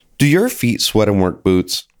Do your feet sweat in work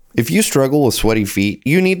boots? If you struggle with sweaty feet,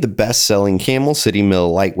 you need the best-selling Camel City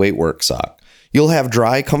Mill lightweight work sock. You'll have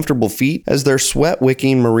dry, comfortable feet as their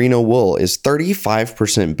sweat-wicking merino wool is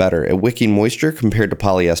 35% better at wicking moisture compared to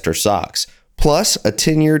polyester socks. Plus, a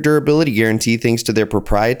 10-year durability guarantee thanks to their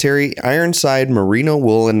proprietary Ironside merino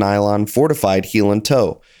wool and nylon fortified heel and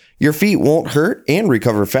toe. Your feet won't hurt and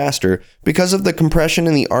recover faster because of the compression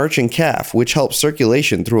in the arch and calf, which helps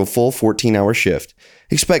circulation through a full 14-hour shift.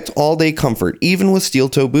 Expect all-day comfort, even with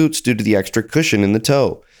steel-toe boots due to the extra cushion in the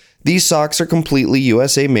toe. These socks are completely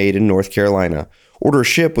USA made in North Carolina. Order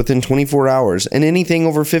ship within 24 hours, and anything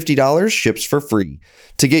over $50 ships for free.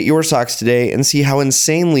 To get your socks today and see how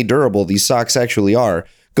insanely durable these socks actually are,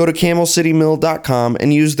 go to CamelCityMill.com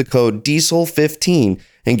and use the code DIESEL15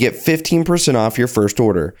 and get 15% off your first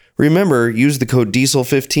order. Remember, use the code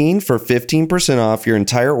DIESEL15 for 15% off your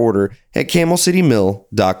entire order at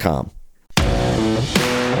CamelCityMill.com.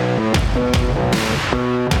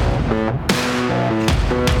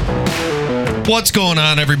 What's going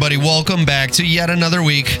on, everybody? Welcome back to yet another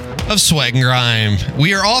week of Sweat and Grime.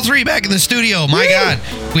 We are all three back in the studio. My God,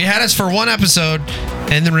 we had us for one episode,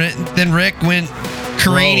 and then Rick went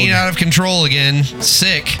careening out of control again,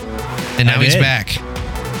 sick, and now he's back.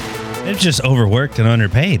 It's just overworked and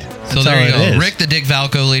underpaid. So there you go. Rick the Dick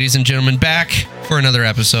Valco, ladies and gentlemen, back for another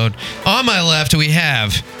episode. On my left, we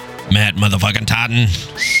have Matt motherfucking Totten.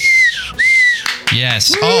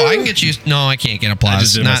 Yes. Woo! Oh, I can get you. No, I can't get applause. I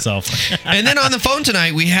just did myself. And then on the phone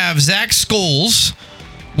tonight, we have Zach Scholes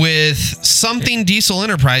with Something Diesel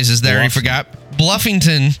Enterprises there. I forgot.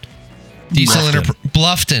 Bluffington Diesel Enterprise.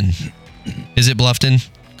 Bluffton. Is it Bluffton?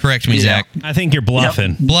 Correct me, Zach. I think you're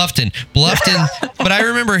bluffing. Yep. Bluffton. But I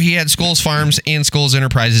remember he had Scholes Farms and Scholes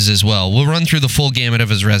Enterprises as well. We'll run through the full gamut of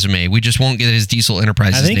his resume. We just won't get his Diesel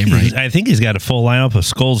Enterprises name right. I think he's got a full lineup of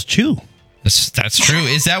Scholes Chew. That's true.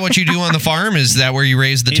 Is that what you do on the farm? Is that where you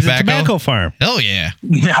raise the tobacco? A tobacco farm. Hell yeah.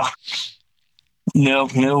 No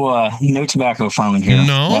tobacco farming here.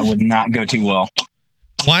 No? That would not go too well.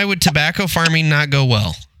 Why would tobacco farming not go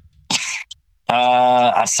well?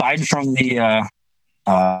 Aside from the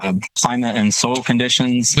climate and soil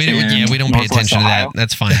conditions. We don't pay attention to that.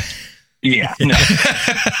 That's fine. Yeah. No.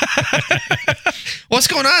 What's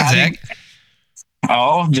going on, Zach?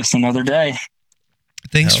 Just another day.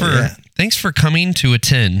 Thanks for coming to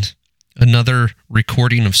attend another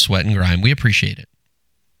recording of Sweat and Grime. We appreciate it.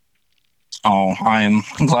 Oh, I'm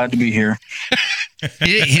glad to be here.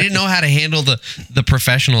 He didn't know how to handle the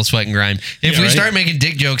professional Sweat and Grime. If we start making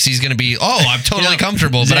dick jokes, he's going to be, I'm totally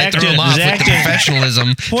comfortable, but I throw him off with the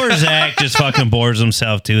professionalism. Poor Zach just fucking bores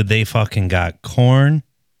himself, dude. They fucking got corn,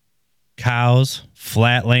 cows,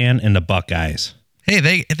 flatland, and the Buckeyes. Hey,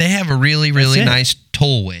 they have a really, really nice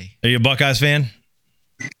tollway. Are you a Buckeyes fan?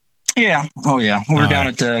 Yeah. Oh, yeah. We were down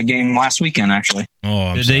at the game last weekend, actually.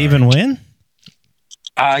 Oh, Did they even win?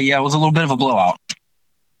 Yeah, it was a little bit of a blowout.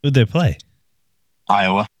 Who'd they play?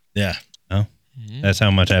 Iowa. Yeah. Oh, that's how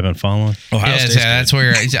much I've been following. That's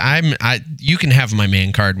where you can have my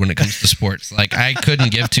man card when it comes to sports. Like, I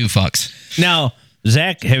couldn't give two fucks. Now,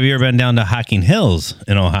 Zach, have you ever been down to Hocking Hills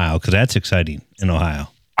in Ohio? Because that's exciting in Ohio.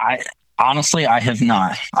 Honestly, I have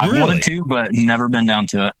not. I've wanted to, but never been down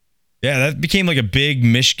to it. Yeah, that became like a big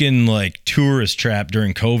Michigan like tourist trap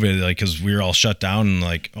during COVID, like because we were all shut down and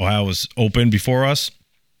like Ohio was open before us.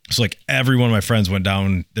 So like every one of my friends went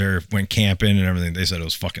down there, went camping and everything. They said it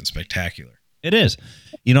was fucking spectacular. It is.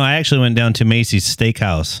 You know, I actually went down to Macy's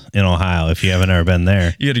Steakhouse in Ohio. If you haven't ever been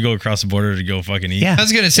there, you had to go across the border to go fucking eat. Yeah, I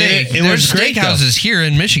was gonna say there's steakhouses here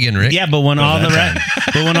in Michigan, Rick. Yeah, but when all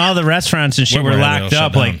the restaurants and shit were locked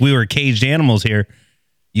up, like we were caged animals here,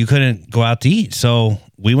 you couldn't go out to eat. So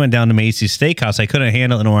we went down to Macy's Steakhouse. I couldn't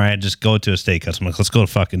handle it anymore. I had to just go to a steakhouse. I'm like, let's go to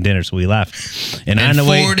fucking dinner. So we left. And on the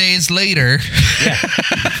way, 4 days later. Yeah,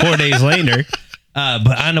 4 days later.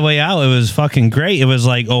 But on the way out, it was fucking great. It was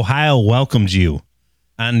like Ohio welcomes you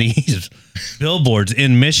on these billboards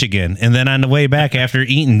in Michigan. And then on the way back after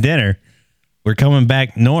eating dinner, we're coming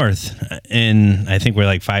back north, and I think we're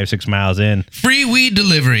like 5-6 miles in. Free weed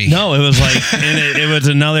delivery. No, it was like, and it was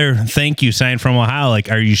another thank you sign from Ohio.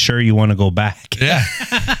 Like, are you sure you want to go back? Yeah.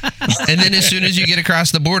 And then as soon as you get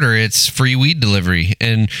across the border, it's free weed delivery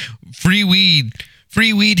and free weed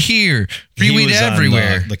here, free weed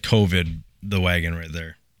everywhere. On the COVID, the wagon right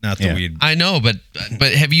there. Not the weed. I know, but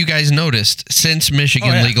have you guys noticed since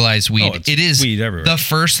Michigan legalized weed, it is weed everywhere. The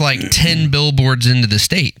first like 10 billboards into the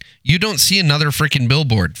state. You don't see another freaking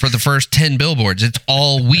billboard for the first 10 billboards. It's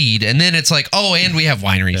all weed. And then it's like, and we have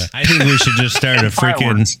wineries. Yeah. I think we should just start a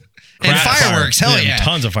freaking... fireworks. Hell yeah.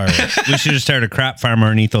 Tons of fireworks. We should just start a crop farm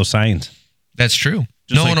underneath those signs. That's true.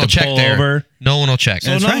 No one to will check pull there. over. No one will check.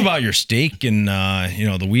 So enough about your steak and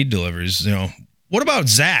the weed deliveries. What about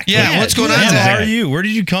Zach? Yeah, what's going on, How Zach? are you? Where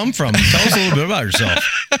did you come from? Tell us a little bit about yourself.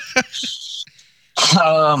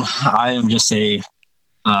 I am just a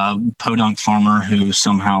podunk farmer who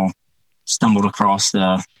somehow stumbled across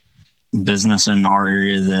the business in our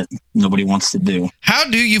area that nobody wants to do. How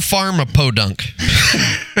do you farm a podunk?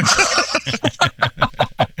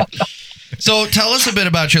 So tell us a bit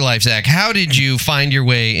about your life, Zach. How did you find your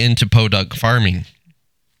way into podunk farming?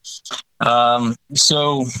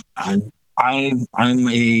 So I'm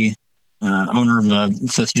a owner of a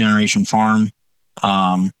 5th generation farm.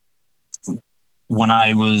 When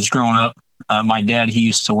I was growing up, my dad, he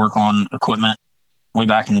used to work on equipment way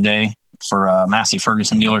back in the day for a Massey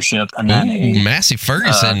Ferguson dealership, and then Massey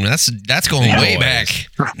Ferguson. That's going way back.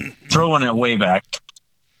 Throwing it way back.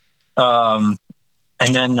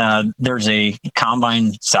 And then there's a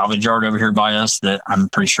combine salvage yard over here by us that I'm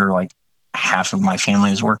pretty sure like half of my family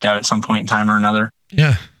has worked out at some point in time or another.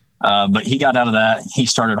 Yeah. But he got out of that. He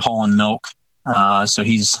started hauling milk. So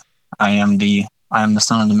I am the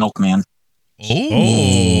son of the milkman.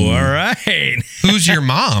 Oh, all right. Who's your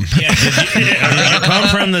mom? Yeah, did you come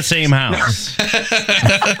from the same house?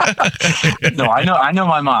 No, I know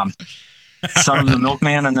my mom. Son of the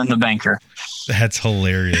milkman and then the banker. That's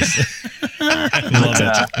hilarious. Love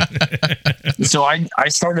it. So I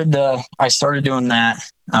started doing that.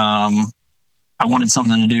 I wanted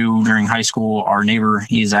something to do during high school. Our neighbor,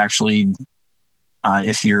 he's actually,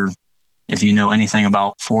 if you know anything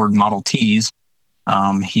about Ford Model Ts,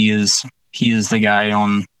 he is the guy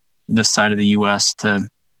on this side of the U.S. to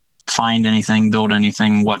find anything, build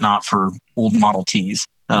anything, whatnot for old Model Ts.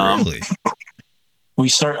 Really? I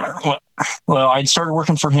started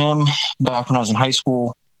working for him back when I was in high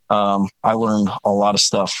school. I learned a lot of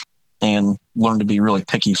stuff and learned to be really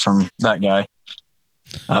picky from that guy.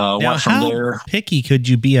 Now, Went from how there. picky could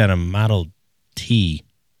you be on a Model T?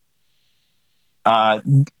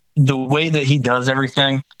 The way that he does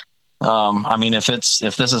everything. I mean, if this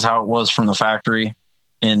is how it was from the factory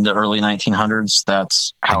in the early 1900s,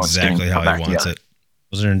 that's how Exactly it's how getting he put wants back it.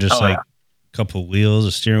 Was there just a couple wheels,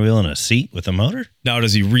 a steering wheel, and a seat with a motor? Now,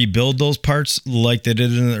 does he rebuild those parts like they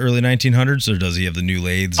did in the early 1900s, or does he have the new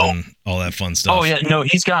lathes and all that fun stuff? Oh yeah, no,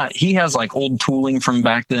 he has like old tooling from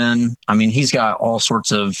back then. I mean, he's got all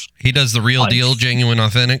sorts of. He does the real deal, genuine,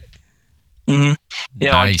 authentic. Mm-hmm.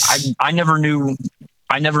 Yeah, Nice. I never knew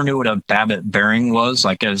what a Babbitt bearing was.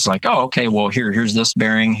 Like, it was like, oh, okay, well, here's this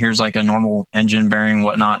bearing. Here's like a normal engine bearing,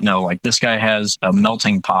 whatnot. No, like this guy has a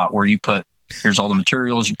melting pot where here's all the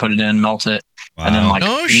materials, you put it in, melt it, and then like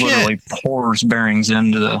literally pours bearings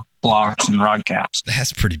into the blocks and rod caps.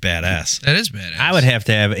 That's pretty badass. That is badass. I would have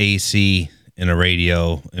to have AC and a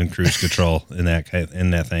radio and cruise control in that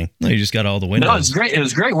thing. No, you just got all the windows. No, it's great. It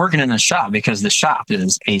was great working in the shop because the shop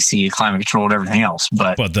is AC, climate controlled, everything else.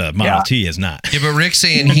 But the Model T is not. Yeah, but Rick's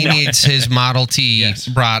saying he needs his Model T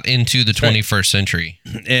brought into the 21st century.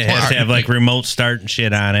 It has to have like remote start and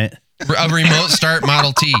shit on it. A remote start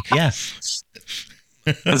Model T. Yeah.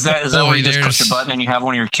 Is that where you just push a button and you have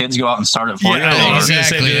one of your kids go out and start it for you? I was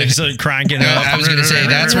Exactly. gonna say, just cranking it up. I was going to say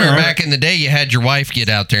that's where back in the day you had your wife get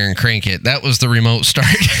out there and crank it. That was the remote start.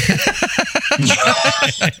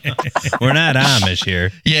 We're not Amish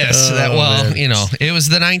here. Yes. It was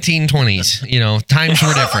the 1920s. Times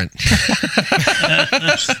were different.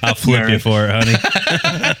 I'll flip you for it,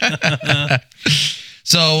 honey.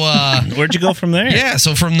 So where'd you go from there? Yeah.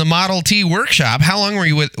 So from the Model T workshop, how long were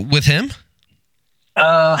you with him?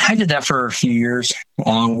 I did that for a few years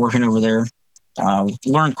working over there.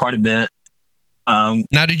 Learned quite a bit.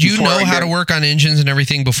 Now, did you know how to work on engines and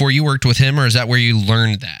everything before you worked with him, or is that where you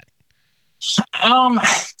learned that?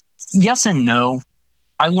 Yes and no.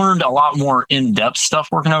 I learned a lot more in-depth stuff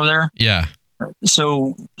working over there. Yeah.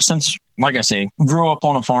 So since, like I say, grew up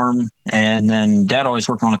on a farm and then dad always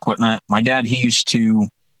worked on equipment. My dad, he used to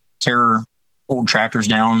tear old tractors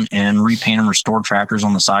down and repaint and restore tractors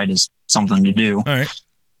on the side is something to do. All right.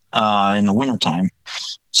 In the wintertime.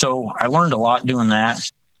 So I learned a lot doing that.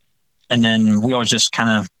 And then we always just kind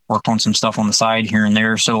of worked on some stuff on the side here and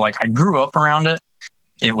there. So like I grew up around it.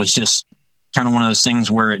 It was just kind of one of those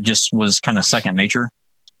things where it just was kind of second nature.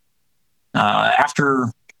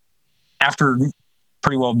 After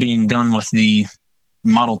pretty well being done with the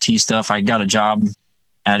Model T stuff, I got a job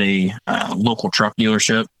at a local truck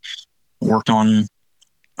dealership. Worked on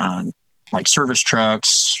like service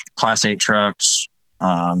trucks, Class 8 trucks,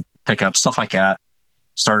 pickups, stuff like that.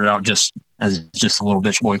 Started out just as a little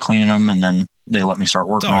bitch boy cleaning them, and then they let me start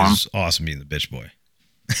It's working on them. always awesome being the bitch boy.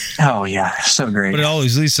 Oh yeah, so great. But it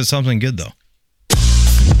always leads to something good, though.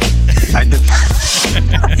 I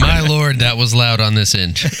did. My Lord, that was loud on this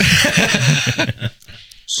end.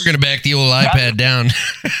 We're going to back the old iPad down.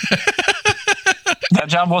 That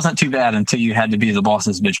job wasn't too bad until you had to be the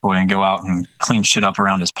boss's bitch boy and go out and clean shit up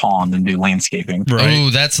around his pond and do landscaping. Right. Oh,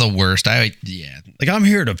 that's the worst. Yeah. Like, I'm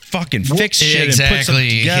here to fucking fix shit and put something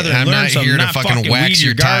Exactly. together. I'm and learn not something, here to not fucking wax weed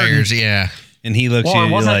your garden. tires. Yeah. And he looks Well, at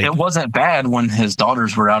it you like, wasn't bad when his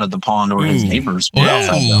daughters were out at the pond or his Ooh. neighbors. Oh,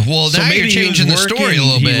 Yeah. well, So now maybe you're he was changing the story a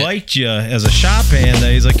little He bit. liked you as a shop hand.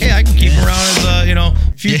 That he's like, hey, I can keep him around as a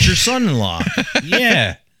future son-in-law.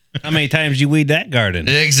 yeah. How many times you weed that garden?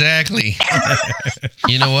 Exactly.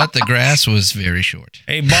 You know what? The grass was very short.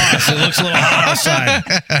 Hey, boss, it looks a little hot outside.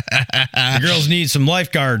 The girls need some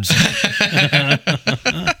lifeguards.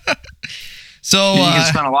 So, You can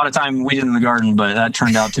spend a lot of time weeding the garden, but that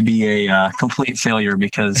turned out to be a complete failure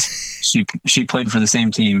because she played for the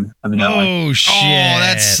same team. Evidently. Oh, shit. oh,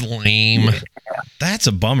 that's lame, That's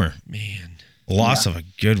a bummer. man. Loss of a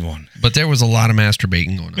good one. But there was a lot of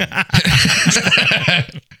masturbating going on.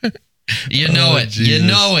 You know it. You Jesus.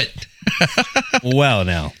 know it. Well,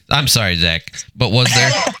 now. I'm sorry, Zach, but was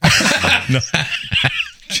there?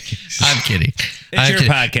 I'm kidding. It's your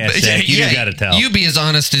podcast, Zach. You just gotta tell. You be as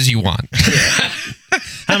honest as you want.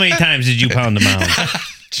 How many times did you pound the mound?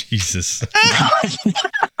 Jesus.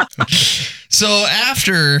 So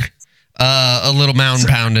after a little mountain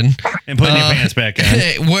pounding, And putting your pants back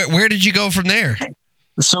on. where did you go from there?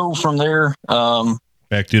 So from there,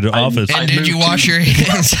 Back to the office. And did you wash your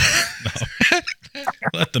hands?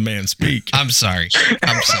 Let the man speak. I'm sorry.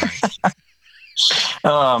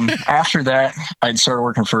 after that, I'd started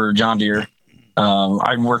working for John Deere.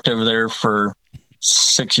 I worked over there for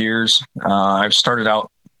 6 years. I started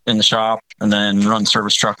out in the shop and then run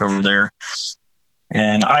service truck over there.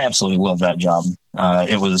 And I absolutely loved that job.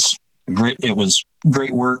 It was great. It was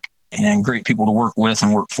great work and great people to work with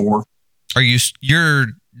and work for. You're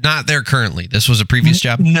not there currently. This was a previous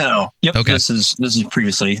job? No. Yep. Okay. This is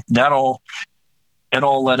previously. It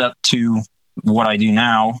all led up to what I do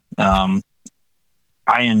now.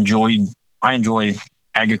 I enjoy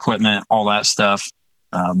ag equipment, all that stuff.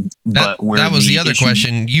 But where that was the other issue-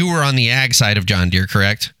 question. You were on the ag side of John Deere,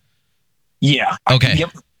 correct? Yeah. Okay.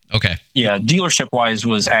 Yep. Okay. Yeah. Dealership wise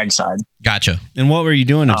was ag side. Gotcha. And what were you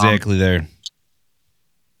doing exactly there?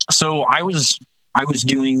 So I was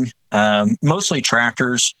doing mostly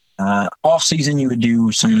tractors. Off season, you would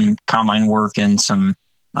do some combine work and some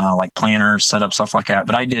like planters, setup, stuff like that.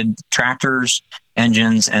 But I did tractors,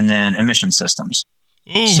 engines, and then emission systems.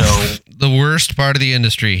 Ooh, So the worst part of the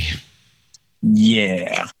industry.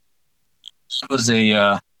 yeah,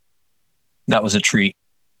 that was a treat.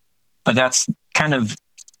 But that's kind of,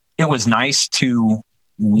 it was nice to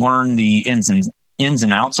learn the ins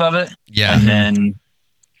and outs of it. Yeah. And then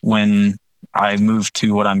when I moved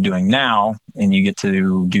to what I'm doing now and you get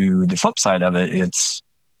to do the flip side of it, it's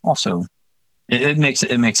also, it makes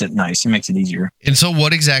it nice. It makes it easier. And so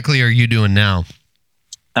what exactly are you doing now?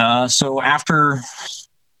 So after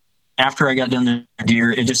I got done the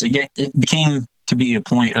Deere, it became to be a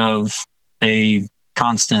point of a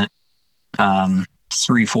constant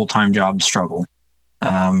 3 full-time job struggle.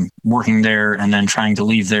 Working there and then trying to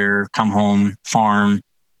leave there, come home, farm,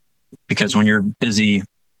 because when you're busy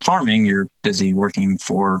farming, you're busy working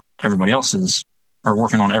for everybody else's or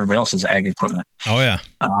working on everybody else's ag equipment. Oh, yeah.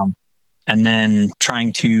 And then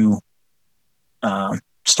trying to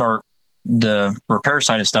start the repair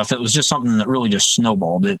side of stuff. It was just something that really just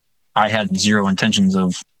snowballed. I had zero intentions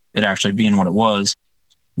of it actually being what it was,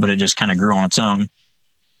 but it just kind of grew on its own.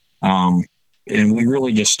 And we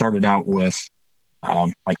really just started out with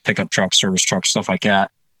like pickup trucks, service trucks, stuff like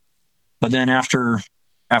that. But then after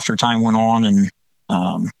time went on and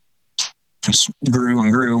just grew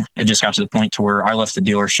and grew, it just got to the point to where I left the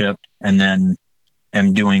dealership and then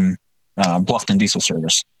am doing Bluffton diesel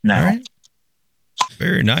service now. All right.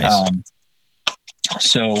 Very nice.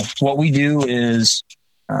 So what we do is,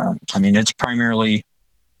 it's primarily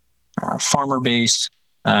farmer-based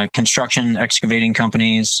construction, excavating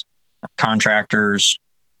companies, contractors,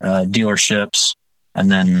 dealerships, and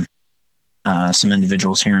then some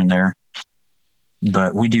individuals here and there.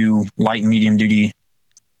 But we do light and medium duty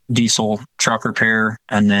diesel truck repair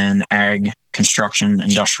and then ag, construction,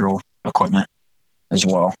 industrial equipment as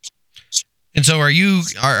well. And so are you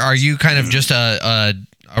kind of just a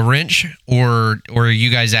wrench or are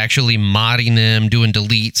you guys actually modding them, doing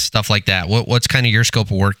deletes, stuff like that? What's kind of your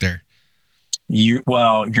scope of work there? You're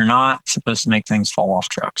not supposed to make things fall off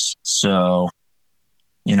trucks. So,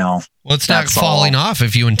 Well, it's not That's falling off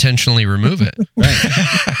if you intentionally remove it.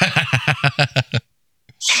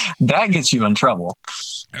 that gets you in trouble.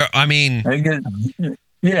 I mean,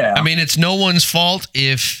 Yeah. I mean, it's no one's fault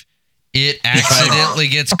if it accidentally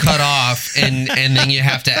gets cut off and then you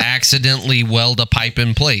have to accidentally weld a pipe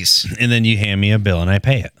in place. And then you hand me a bill and I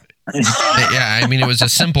pay it. Yeah, I mean, it was a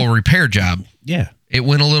simple repair job. Yeah. It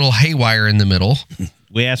went a little haywire in the middle.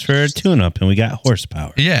 We asked for a tune-up and we got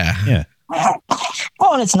horsepower. Yeah. Yeah.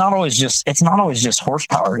 Well, and it's not always just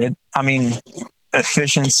horsepower. I mean,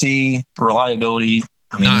 efficiency, reliability.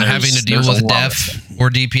 I mean, Not having to deal there's a with lot of DEF or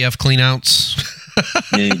DPF cleanouts.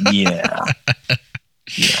 Yeah.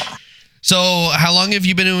 So, how long have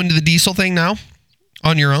you been doing the diesel thing now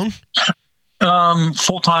on your own?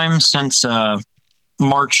 Full time since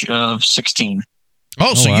March of 16.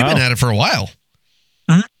 Oh, so wow. you've been at it for a while.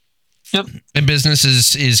 Mhm. Yep. And business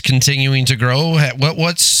is continuing to grow.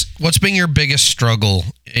 What's been your biggest struggle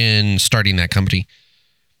in starting that company?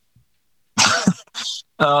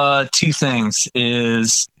 Two things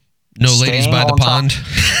is No ladies staying by the on pond.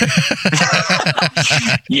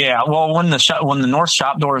 yeah. Well, when the north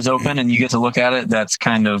shop door is open and you get to look at it, that's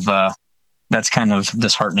kind of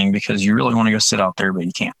disheartening because you really want to go sit out there, but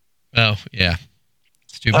you can't. Oh, yeah.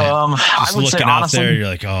 It's too bad. I Just would looking say out honestly, there, you're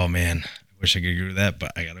like, oh man, I wish I could do that,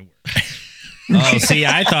 but I gotta work. Oh, see,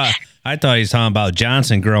 I thought he was talking about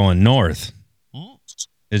Johnson growing north.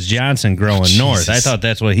 It's Johnson growing north. I thought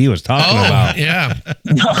that's what he was talking about. Yeah.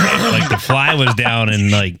 Like the fly was down and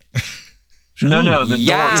like no, the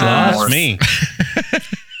Yeah. door lost north. me.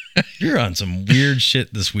 You're on some weird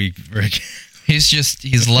shit this week, Rick.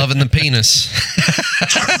 He's loving the penis.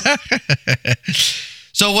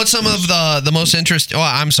 So what's some of the most interesting? Oh,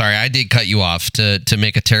 I'm sorry. I did cut you off to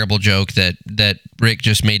make a terrible joke that Rick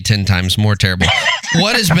just made 10 times more terrible.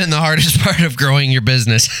 What has been the hardest part of growing your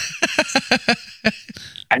business?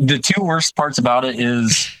 The two worst parts about it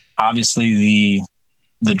is obviously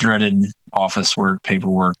the dreaded office work,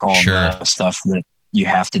 paperwork, all Sure. that stuff that you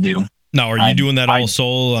have to do. Now, are you I- doing that I- all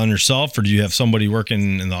solo on yourself, or do you have somebody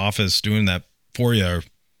working in the office doing that for you? Or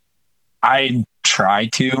I try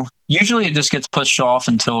to. Usually it just gets pushed off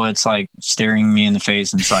until it's like staring me in the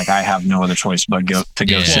face and it's like I have no other choice but go Yeah.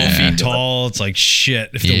 12 sit and feet do it. tall, it's like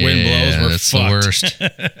shit. If the wind blows, we're that's fucked. the worst.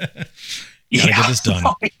 Gotta get this done.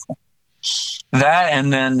 That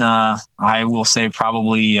and then I will say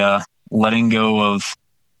probably letting go of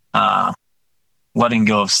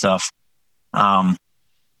stuff.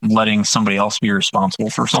 Letting somebody else be responsible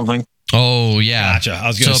for something. Oh yeah. Gotcha. I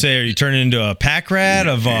was gonna So- say, are you turning into a pack rat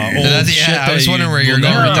of old That's- shit? yeah, I that was you wondering where you're will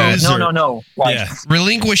going never with use, this. or- No. Like, Yeah.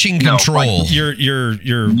 Relinquishing No, control. like- You're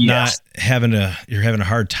Yes. not having a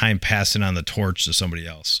hard time passing on the torch to somebody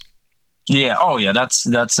else. Yeah. Oh yeah. That's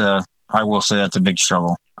I will say that's a big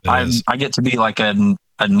struggle. It is. I get to be like a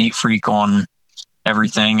neat freak on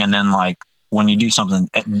everything, and then like when you do something,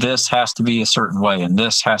 this has to be a certain way, and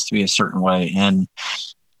this has to be a certain way, and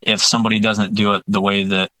if somebody doesn't do it the way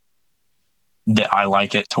that I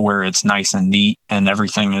like it, to where it's nice and neat and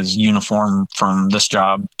everything is uniform from this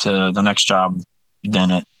job to the next job,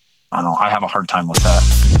 then I don't know, I have a hard time with that.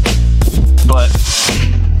 But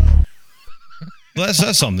Well,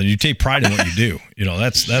 that's something. You take pride in what you do. You know,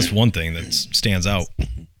 that's one thing that stands out.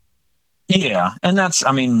 yeah, and that's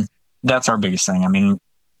our biggest thing. I mean,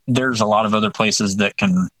 there's a lot of other places that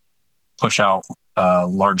can push out a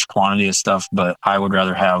large quantity of stuff, but I would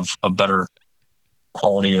rather have a better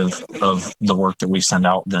quality of the work that we send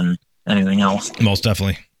out than anything else. Most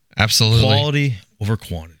definitely. Absolutely. Quality over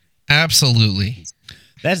quantity. Absolutely.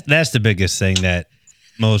 That's the biggest thing that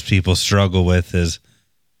most people struggle with is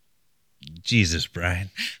Jesus, Brian.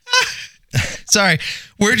 Sorry,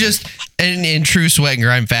 we're just in true Sweat and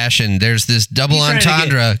Grime fashion. There's this double He's trying to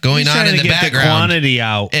entendre going He's on trying in to the get background, the quantity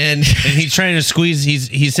out, and and he's trying to squeeze.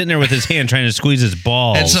 He's sitting there with his hand trying to squeeze his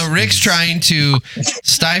balls. and so Rick's trying to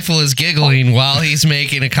stifle his giggling while he's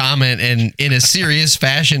making a comment and in a serious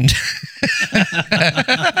fashion,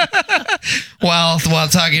 while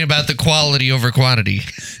talking about the quality over quantity.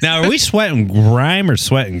 Now, are we sweating grime or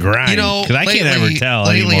sweating grind? You know, because I can't ever tell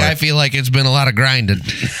lately, anymore. I feel like it's been a lot of grinding.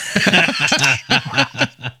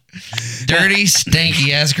 Dirty,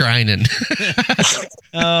 stanky ass grinding.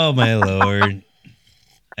 Oh my lord!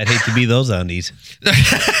 I'd hate to be those undies.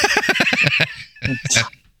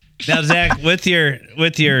 Now, Zach, with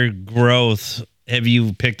your growth, have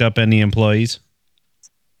you picked up any employees?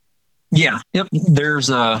 Yeah. Yep. There's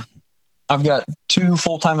I've got 2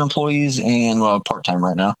 full-time employees and part-time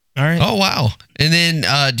right now. All right. Oh wow! And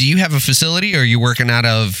then, do you have a facility, or are you working out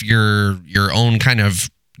of your own kind of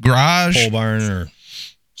garage? Pole barn or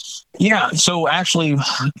Yeah. So actually,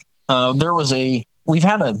 we've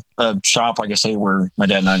had a shop, like I say, where my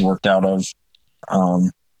dad and I worked out of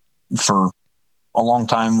for a long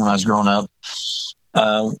time when I was growing up.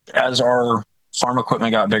 As our farm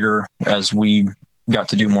equipment got bigger as we got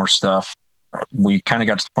to do more stuff. We kind of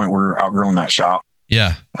got to the point where we were outgrowing that shop.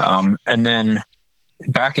 Yeah. And then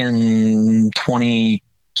back in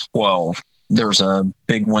 2012, there was a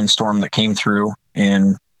big windstorm that came through,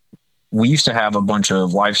 and we used to have a bunch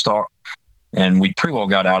of livestock, and we pretty well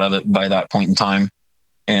got out of it by that point in time.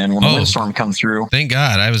 And when the windstorm come through, Thank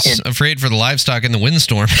God. I was afraid for the livestock in the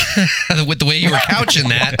windstorm with the way you were couching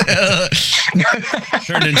that.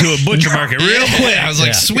 Turned into a butcher market real quick. I was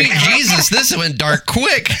like, sweet Jesus, this went dark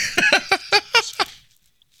quick.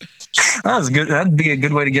 that was good. That'd be a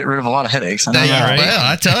good way to get rid of a lot of headaches. I know Yeah, that. well,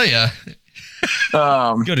 I tell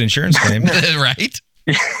you. Good insurance claim. Right?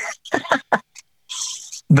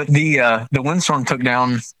 But the windstorm took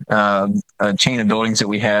down a chain of buildings that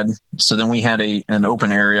we had. So then we had an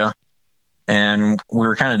open area, and we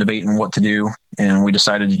were kind of debating what to do, and we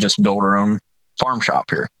decided to just build our own farm shop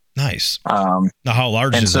here. Nice. Now, how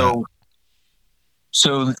large And is that?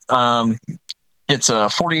 so it's a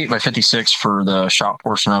 48 by 56 for the shop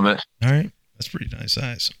portion of it. All right. That's pretty nice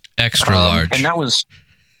size. Extra large. And that was,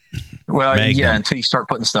 well, Magnum. yeah, until you start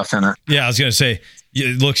putting stuff in it. Yeah, I was going to say,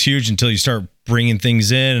 it looks huge until you start bringing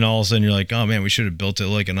things in, and all of a sudden you're like, oh man, we should have built it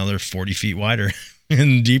like another 40 feet wider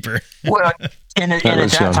and deeper. Well, and at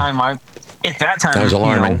that time, that was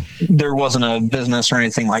alarming. There wasn't a business or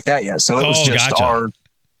anything like that yet. So it was Gotcha.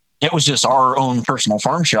 it was just our own personal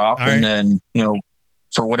farm shop. All and right. then,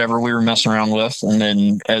 for whatever we were messing around with. And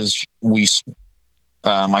then as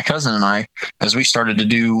my cousin and I, as we started to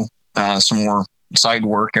do some more side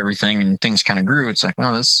work, everything, and things kind of grew, it's like,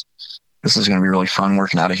 oh, this is going to be really fun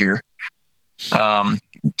working out of here.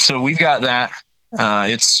 So we've got that.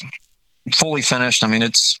 It's fully finished. I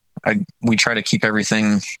mean, we try to keep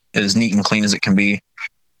everything as neat and clean as it can be.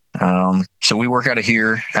 So we work out of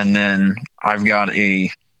here, and then I've got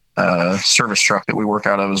a service truck that we work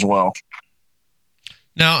out of as well.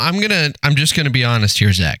 Now, I'm just gonna be honest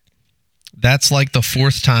here, Zach. That's like the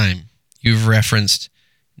fourth time you've referenced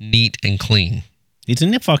neat and clean. He's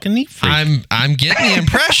a fucking neat freak. I'm getting the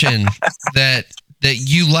impression that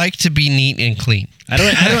you like to be neat and clean.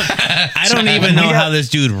 I don't even know how this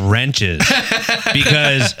dude wrenches,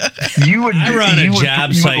 because I run a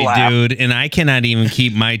job site, dude, and I cannot even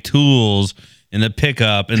keep my tools in the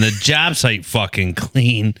pickup and the job site fucking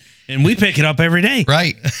clean, and we pick it up every day.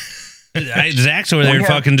 Right. Zach's over there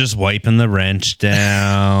fucking just wiping the wrench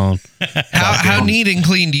down. How neat and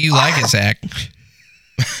clean do you like it, Zach?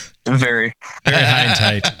 Very. Very high and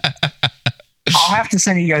tight. I'll have to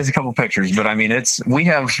send you guys a couple pictures, but I mean, we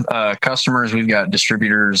have customers, we've got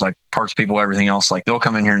distributors, like parts people, everything else. Like they'll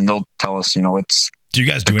come in here and they'll tell us, it's Do you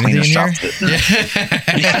guys do the anything in cleanest here?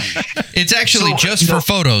 shop. It's actually just for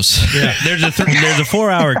photos. Yeah, there's a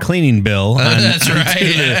 4-hour cleaning bill. That's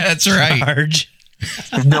right. That's right. Charge.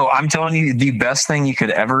 No, I'm telling you, the best thing you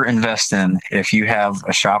could ever invest in if you have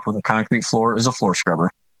a shop with a concrete floor is a floor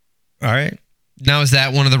scrubber. All right. Now, is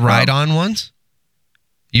that one of the ride-on ones?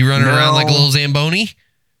 You running around like a little Zamboni?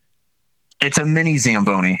 It's a mini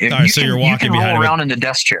Zamboni. All right, so you're walking you can behind roll it. around in the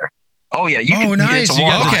desk chair. Oh yeah, you Oh, can. nice. It's a You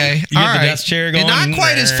got walk. Okay, You all get the right. desk chair going. Not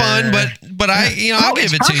quite as fun, but I'll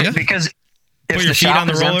give it to you. Because if Put your the feet shop on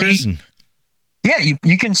the is empty, rollers. yeah,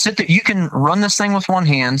 you can sit there, you can run this thing with one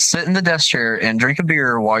hand, sit in the desk chair, and drink a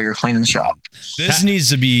beer while you're cleaning the shop. This needs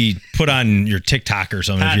to be put on your TikTok or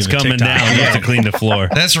something. It's if you have a coming TikTok. down. You have to clean the floor.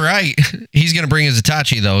 That's right. He's gonna bring his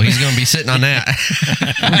Hitachi though. He's gonna be sitting on that.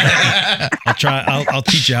 I'll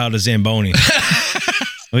teach you how to Zamboni.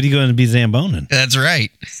 What are you going to be Zambonin? That's right.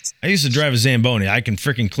 I used to drive a Zamboni. I can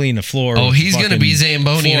freaking clean the floor. Oh, with he's gonna be fucking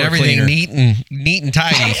Zamboni and floor everything cleaner. neat and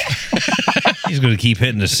tidy. He's going to keep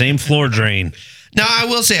hitting the same floor drain. Now, I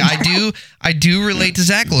will say I do relate to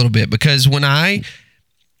Zach a little bit, because when I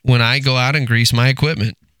go out and grease my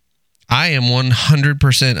equipment, I am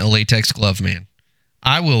 100% a latex glove man.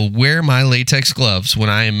 I will wear my latex gloves when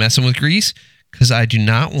I am messing with grease, because I do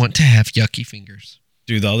not want to have yucky fingers.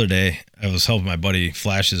 Dude, the other day I was helping my buddy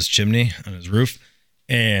flash his chimney on his roof,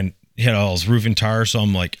 and he had all his roofing tar. So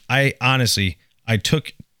I'm like, I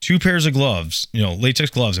took 2 pairs of gloves, latex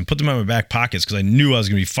gloves, and put them in my back pockets because I knew I was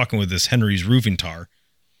going to be fucking with this Henry's roofing tar.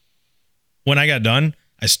 When I got done,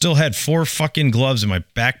 I still had 4 fucking gloves in my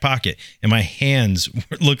back pocket, and my hands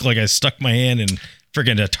looked like I stuck my hand in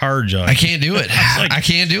freaking a tar jug. I can't do it. I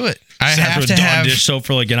can't do it. I have to Dawn have. dish soap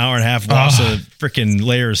for like an hour and a half, wash a freaking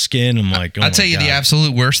layer of skin. I'm like, oh I'll tell you my the God.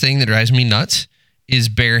 absolute worst thing that drives me nuts is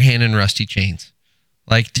bare hand and rusty chains.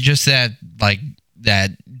 Like just that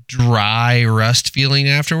dry rust feeling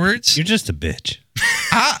afterwards. You're just a bitch.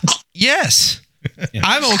 Yes.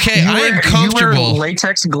 I'm okay. I am You wear comfortable.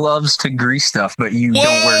 latex gloves to grease stuff, but you don't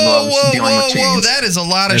wear gloves dealing with chains. That is a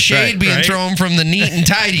lot of That's shade right, being right? thrown from the neat and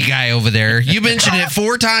tidy guy over there. You mentioned it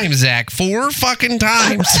 4 times, Zach. 4 fucking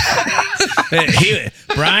times.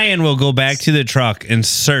 Brian will go back to the truck and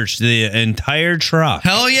search the entire truck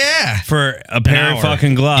Hell yeah. for a pair of hour.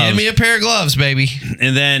 fucking gloves. Give me a pair of gloves, baby.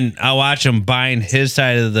 And then I'll watch him bind his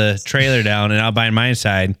side of the trailer down, and I'll bind my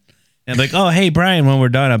side. And I'm like, oh, hey, Brian, when we're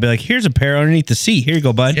done, I'll be like, here's a pair underneath the seat. Here you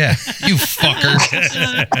go, bud. Yeah, you fucker.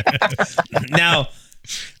 Now,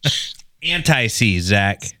 anti-seize,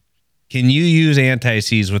 Zach. Can you use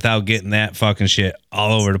anti-seize without getting that fucking shit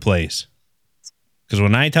all over the place? Because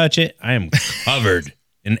when I touch it, I am covered,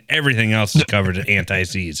 and everything else is covered in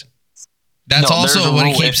anti-seize. That's No, there's also a what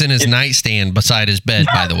he rule. keeps in his nightstand beside his bed,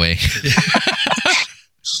 by the way.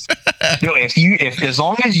 No, if as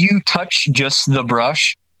long as you touch just the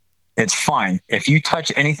brush, it's fine. If you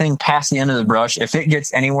touch anything past the end of the brush, if it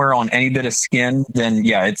gets anywhere on any bit of skin, then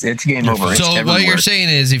yeah, it's game over. It's So what everywhere. you're saying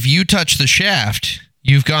is if you touch the shaft,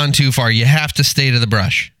 you've gone too far. You have to stay to the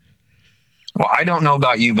brush. Well, I don't know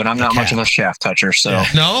about you, but I'm not much of a shaft toucher, so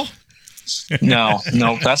No? no,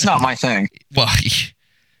 that's not my thing. Well,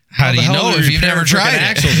 how do you know if you've never tried it?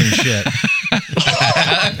 axles and shit?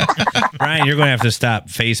 Brian, you're going to have to stop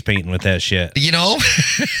face painting with that shit. You know?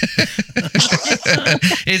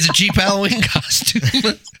 It's a cheap Halloween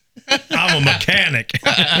costume. I'm a mechanic.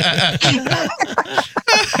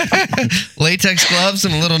 Latex gloves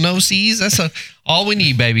and a little no seas. That's all we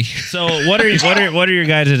need, baby. So what are your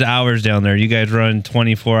guys' hours down there? You guys run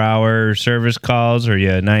 24-hour service calls, or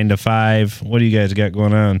you 9 to 5? What do you guys got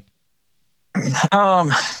going on?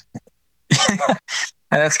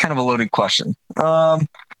 That's kind of a loaded question.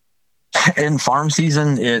 In farm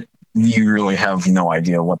season, you really have no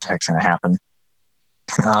idea what the heck's going to happen.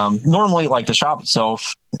 Normally, like the shop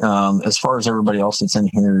itself, as far as everybody else that's in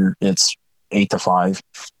here, it's 8 to 5.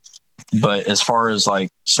 But as far as like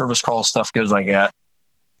service call stuff goes like that,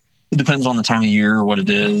 it depends on the time of year, what it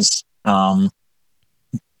is. Kind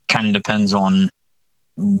of depends on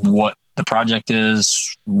what the project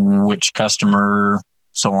is, which customer,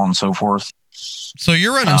 so on and so forth. So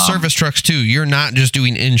you're running service trucks too. You're not just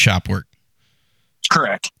doing in-shop work.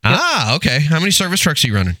 Correct. Ah, okay. How many service trucks are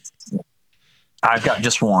you running? I've got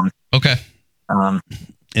just one. Okay. And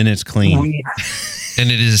it's clean.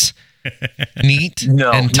 And it is neat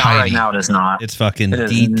No, and not tidy. right now. It is not. It's fucking It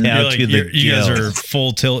is- detailed to the You guys gills. are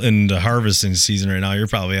full tilt into harvesting season right now. You're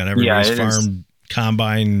probably on everybody's it is. farm,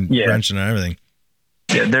 combine, Yeah. wrenching and everything.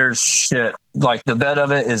 Yeah, there's shit. Like the bed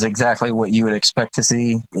of it is exactly what you would expect to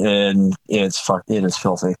see, and it is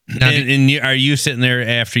filthy. Now, Are you sitting there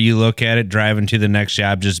after you look at it, driving to the next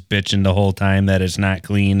job, just bitching the whole time that it's not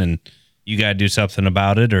clean and you got to do something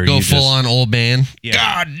about it, or go you full just on old man. Yeah.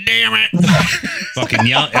 God damn it. fucking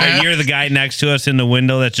yell? You're the guy next to us in the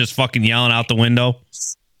window that's just fucking yelling out the window.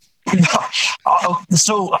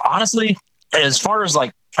 So honestly, as far as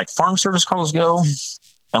like farm service calls go,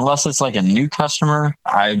 unless it's like a new customer,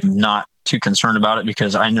 I'm not too concerned about it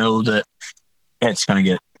because I know that it's going to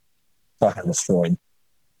get fucking destroyed.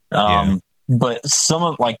 But some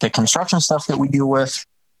of like the construction stuff that we deal with,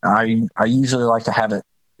 I usually like to have it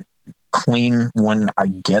clean when I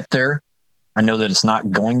get there. I know that it's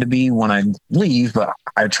not going to be when I leave, but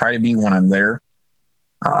I try to be when I'm there.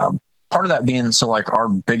 Part of that being, so like our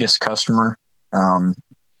biggest customer,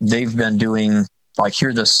 they've been doing like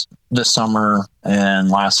here this summer and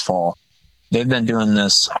last fall, they've been doing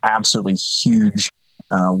this absolutely huge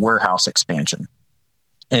warehouse expansion.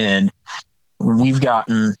 And we've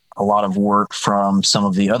gotten a lot of work from some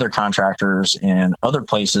of the other contractors and other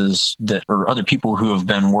places or other people who have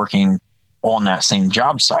been working on that same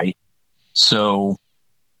job site. So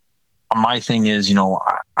my thing is,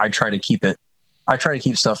 I try to keep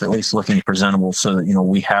stuff at least looking presentable so that,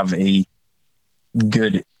 we have a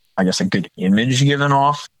good image given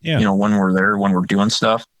off, when we're there, when we're doing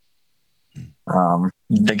stuff.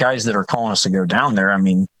 The guys that are calling us to go down there, I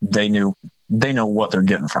mean, they know what they're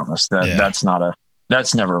getting from us. That's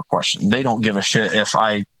never a question. They don't give a shit if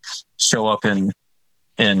I show up in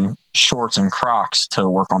shorts and Crocs to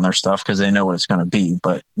work on their stuff because they know what it's going to be.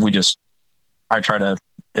 But I try to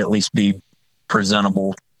at least be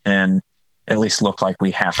presentable and at least look like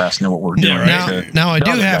we half-ass know what we're doing. Now I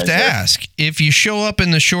do have to ask, if you show up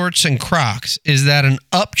in the shorts and Crocs, is that an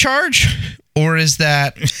upcharge or is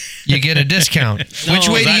that you get a discount? Which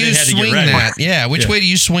way do you swing that? Yeah, which way do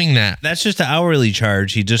you swing that? That's just an hourly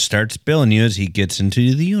charge. He just starts billing you as he gets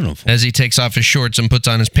into the uniform. As he takes off his shorts and puts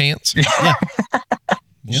on his pants?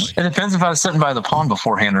 It depends if I was sitting by the pond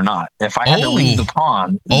beforehand or not. If I had to leave the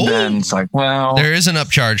pond, Oh. then it's like, well, There is an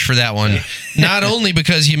upcharge for that one. Not only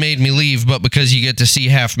because you made me leave, but because you get to see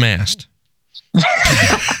half mast.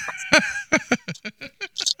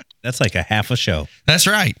 That's like a half a show. That's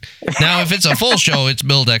right. Now, if it's a full show, it's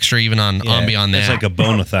billed extra even on beyond that. It's like a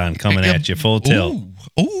bonathon coming at you full tilt.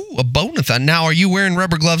 Ooh, a bonathon. Now, are you wearing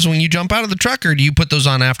rubber gloves when you jump out of the truck, or do you put those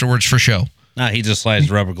on afterwards for show? Nah, he just slides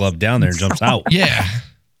the rubber glove down there and jumps out. Yeah.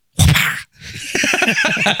 You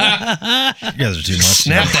guys are too much.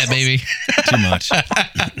 Snap that, baby. Too much.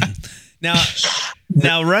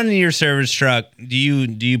 Now running your service truck, do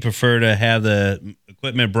you prefer to have the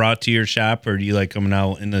equipment brought to your shop, or do you like coming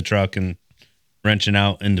out in the truck and wrenching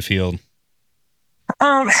out in the field?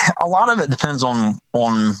 a lot of it depends on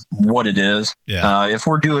what it is. Yeah. If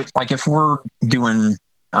we're doing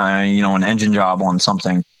an engine job on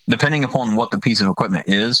something, depending upon what the piece of equipment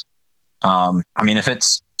is. I mean, if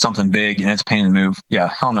it's something big and it's a pain to move, yeah,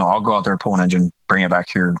 hell no, I'll go out there, pull an engine, bring it back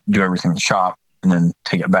here, do everything in the shop, and then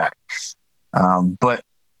take it back. But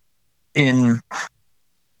in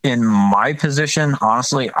my position,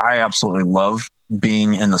 honestly, I absolutely love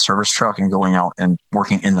being in the service truck and going out and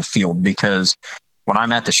working in the field, because when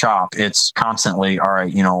I'm at the shop, it's constantly, all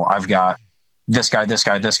right, I've got this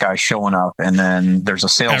guy showing up, and then there's a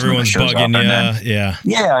salesman Everyone's that shows bugging up, you. and then,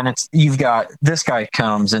 Yeah. and you've got this guy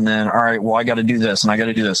comes, and then, all right, well, I got to do this, and I got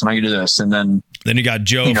to do this, and I got to do this, and then You got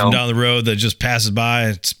Joe from down the road that just passes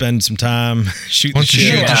by, spend some time, shoot the Wants to shit.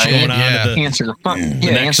 shoot the What's shit, going on yeah. at the, answer the phone.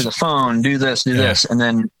 Yeah, answer the phone. Do this. And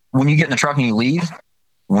then when you get in the truck and you leave,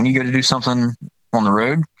 when you go to do something on the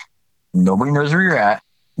road, nobody knows where you're at.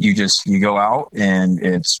 You go out, and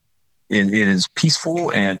it is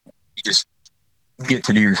peaceful, and you just get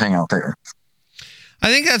to do your thing out there. I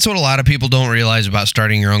think that's what a lot of people don't realize about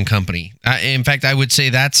starting your own company. In fact, I would say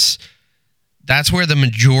that's where the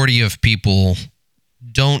majority of people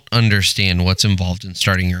don't understand what's involved in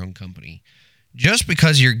starting your own company. Just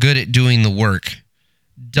because you're good at doing the work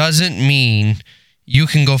doesn't mean you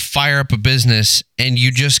can go fire up a business and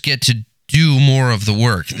you just get to do more of the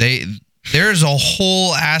work. There's a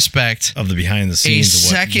whole aspect of the behind the a scenes of what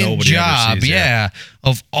second nobody job, ever sees,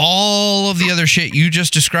 of all of the other shit you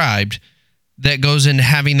just described that goes into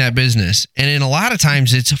having that business. And in a lot of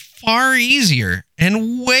times, it's far easier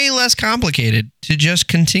and way less complicated to just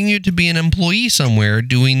continue to be an employee somewhere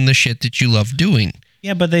doing the shit that you love doing.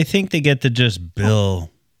 Yeah, but they think they get to just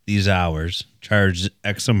bill these hours, charge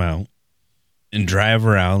X amount, and drive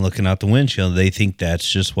around looking out the windshield. They think that's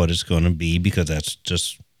just what it's going to be because that's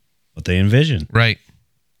just what they envision. Right.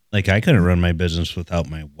 Like, I couldn't run my business without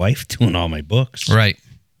my wife doing all my books. Right.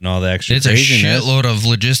 And all the extra It's a craziness. shitload of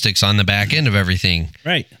logistics on the back end of everything.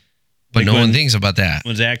 Right. But Like no one when- thinks about that.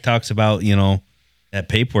 When Zach talks about, that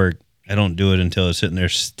paperwork, I don't do it until it's sitting there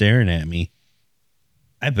staring at me.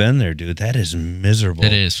 I've been there, dude. That is miserable.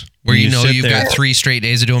 It is. Where When you sit you've there- got 3 straight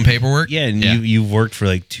days of doing paperwork. Yeah, and you've worked for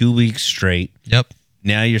like 2 weeks straight. Yep.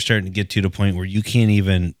 Now you're starting to get to the point where you can't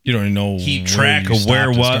even You don't even know keep where track you of where stopped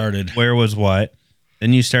and what started. where was what.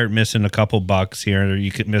 Then you start missing a couple bucks here, or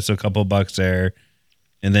you could miss a couple bucks there,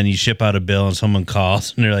 and then you ship out a bill, and someone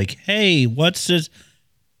calls, and they're like, "Hey, what's this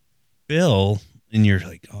bill?" And you're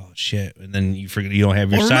like, "Oh shit!" And then you forget you don't have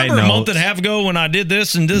your Well, side remember notes. a month and a half ago when I did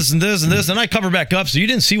this and this and this and this, and I cover back up, so you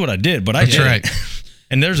didn't see what I did, but I That's did. right.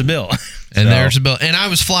 And there's a bill. And there's a bill. And I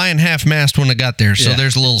was flying half mast when I got there, so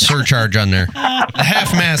there's a little surcharge on there. A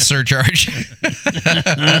half mast surcharge.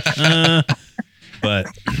 But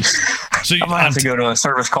So I might have to go to a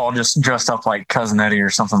service call just dressed up like Cousin Eddie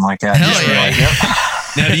or something like that. Hell Just yeah. like, yep.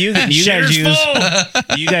 now, do you guys Shitter's use full.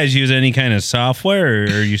 do you guys use any kind of software, or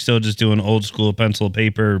are you still just doing old school pencil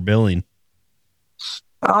paper billing?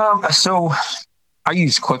 So I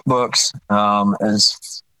use QuickBooks.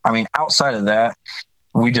 Outside of that,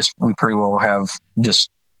 we pretty well have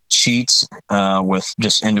just sheets with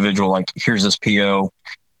just individual, like, here's this PO,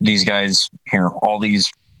 these guys here, all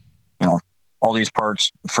these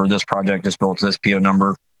parts for this project is built to this PO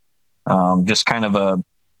number. Just kind of a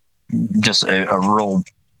real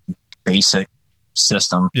basic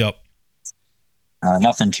system. Yep.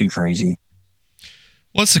 Nothing too crazy.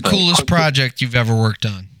 What's the But coolest QuickBooks- project you've ever worked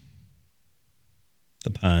on? The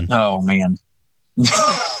pond. Oh man.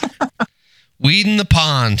 Weeding the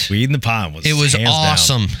pond. Weed in the pond was It was hands down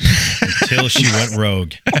awesome. until she went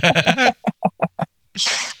rogue.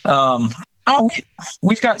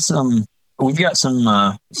 We've got some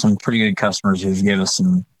pretty good customers who've given us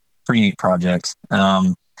some pretty neat projects.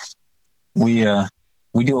 We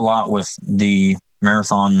do a lot with the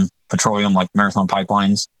Marathon Petroleum, like Marathon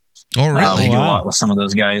Pipelines. Oh, really? We do a Wow. lot with some of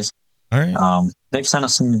those guys. All right. They've sent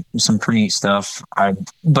us some pretty neat stuff.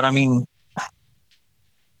 But I mean,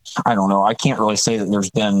 I don't know. I can't really say that there's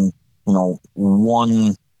been,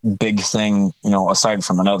 one big thing, aside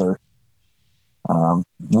from another.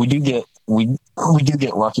 We do get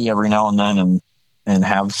lucky every now and then and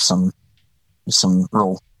have some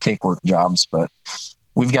real cakework jobs, but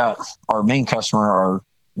we've got our main customer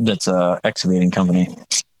that's a excavating company.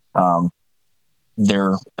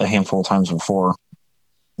 They're a handful of times before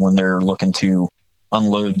when they're looking to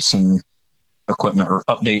unload some equipment or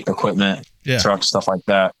update equipment, trucks, stuff like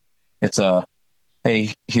that. It's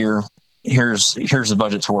hey, here's the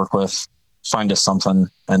budget to work with. Find us something,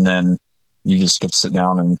 and then you just get to sit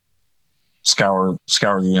down and scour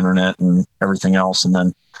the internet and everything else, and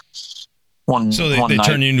then So they night,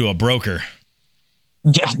 turn you into a broker.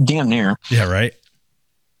 Yeah, damn near. Yeah, right.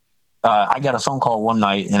 I got a phone call one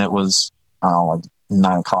night, and it was like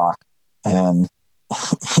 9:00, and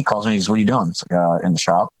he calls me. He goes, "What are you doing?" It's like, in the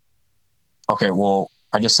shop. Okay, well,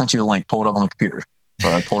 I just sent you the link. Pull it up on the computer. So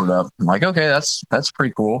I pulled it up. I'm like, okay, that's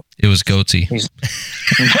pretty cool. It was Goatsy.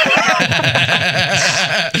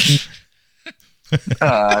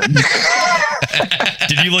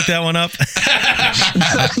 Did you look that one up?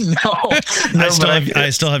 No, I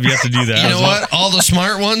still have yet to do that. You know what? All the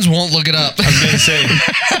smart ones won't look it up. I was going to say,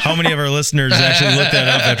 how many of our listeners actually looked that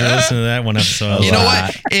up after listening to that one episode? You know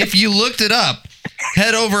what? If you looked it up,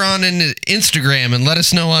 head over on Instagram and let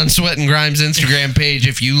us know on Sweat and Grimes Instagram page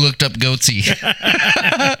if you looked up Goatsy.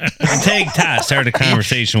 Take Todd, start a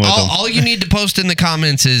conversation with him. All you need to post in the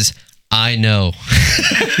comments is, I know.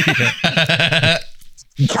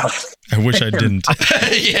 I wish I didn't.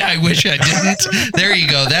 Yeah, I wish I didn't. There you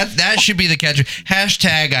go. That should be the catcher.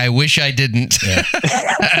 Hashtag I wish I didn't. Yeah.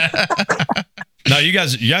 Now you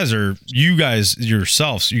guys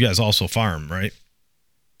yourselves, you guys also farm, right?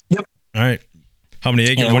 Yep. All right. How many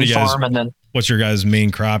acres? Yeah, what do you guys? farm, and then What's your guys'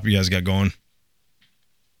 main crop you guys got going?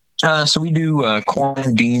 so we do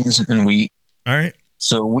corn, beans, and wheat. All right.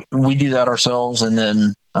 So we do that ourselves, and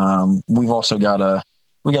then we've also got a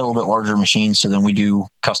little bit larger machine. So then we do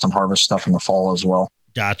custom harvest stuff in the fall as well.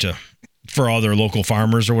 Gotcha. For other local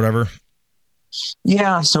farmers or whatever.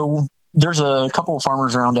 Yeah. So there's a couple of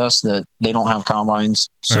farmers around us that they don't have combines,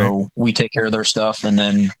 so we take care of their stuff, and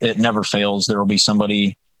then it never fails. There will be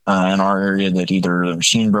somebody in our area that either the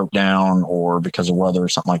machine broke down or because of weather or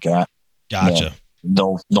something like that. Gotcha. Yeah,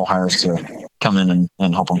 they'll hire us to come in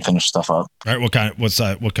and help them finish stuff up. All right.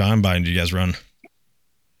 What combine do you guys run?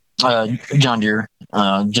 John Deere,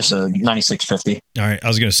 just a 9650. All right. I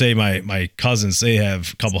was going to say my cousins, they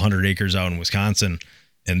have a couple 100 acres out in Wisconsin,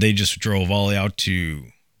 and they just drove all the way out to,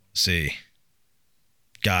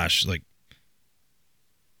 like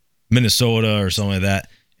Minnesota or something like that,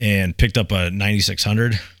 and picked up a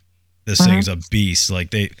 9600. This thing's a beast.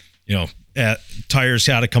 Like tires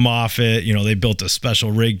got to come off it. They built a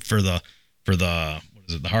special rig for the the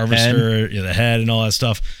harvester, the head and all that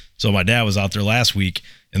stuff. So my dad was out there last week,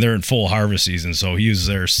 and they're in full harvest season. So he was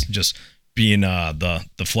there just being the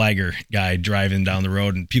flagger guy driving down the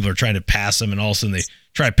road, and people are trying to pass him, and all of a sudden they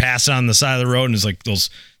try to pass on the side of the road, and it's like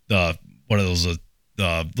the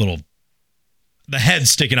head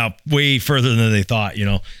sticking out way further than they thought,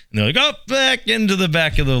 and they're like, oh, back into the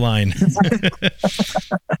back of the line.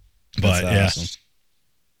 But awesome.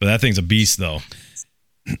 But that thing's a beast though.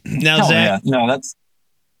 Now, Zach, that's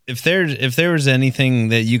if there was anything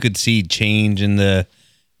that you could see change in the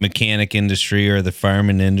mechanic industry or the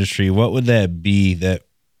farming industry, what would that be that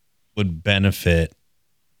would benefit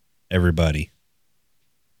everybody?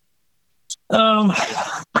 One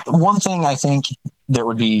thing I think that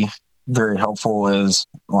would be very helpful is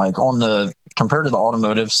like compared to the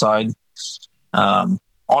automotive side,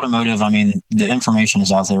 automotive, I mean, the information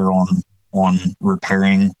is out there on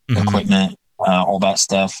repairing equipment, all that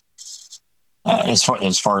stuff. As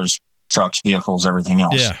far as trucks, vehicles, everything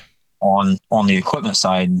else. Yeah. On the equipment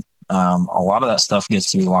side, a lot of that stuff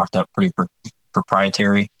gets to be locked up pretty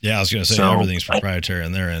proprietary. Yeah, I was going to say everything's proprietary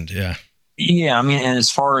on their end. Yeah. Yeah, I mean, and as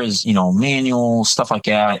far as manual stuff like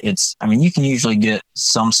that, you can usually get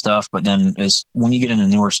some stuff, but then when you get into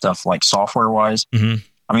newer stuff like software wise, I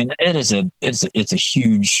mean, it's a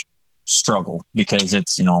huge struggle because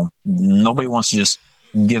it's nobody wants to just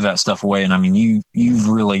give that stuff away, and I mean you've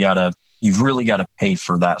really got to pay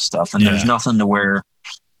for that stuff, and there's nothing to where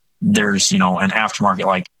there's an aftermarket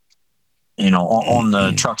like on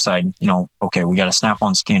the truck side, okay, we got a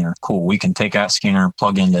Snap-on scanner. Cool. We can take that scanner,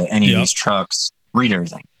 plug into any of these trucks, read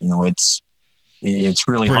everything. It's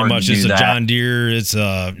really pretty hard much to do it's that. a John Deere. It's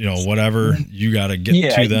whatever you got to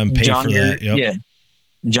get to them, pay John for Deere, that. Yep. Yeah.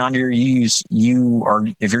 John Deere, if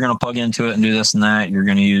you're going to plug into it and do this and that, you're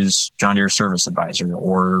going to use John Deere Service Advisor,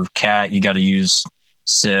 or CAT. You got to use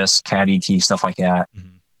SYS, CAT ET, stuff like that.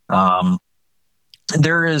 Mm-hmm.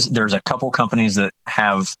 There's a couple companies that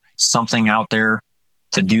have something out there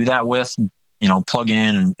to do that with, plug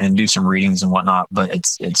in and do some readings and whatnot, but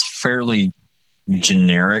it's fairly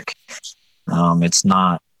generic. It's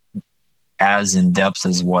not as in depth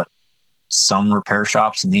as what some repair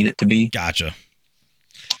shops need it to be. Gotcha.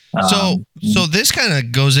 So this kind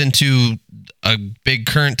of goes into a big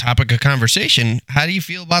current topic of conversation. How do you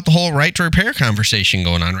feel about the whole right to repair conversation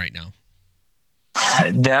going on right now?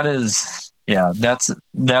 That is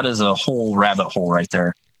a whole rabbit hole right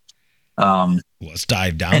there. Let's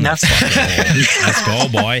dive down. And that's let's go,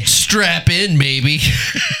 boy. Strap in, baby.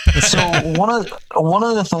 So one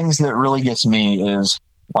of the things that really gets me is,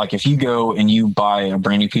 like, if you go and you buy a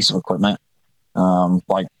brand new piece of equipment,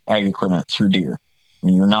 like ag equipment through Deere,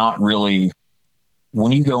 and you're not really,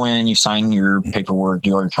 when you go in, you sign your paperwork,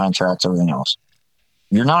 dealer contracts, everything else,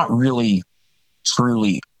 you're not really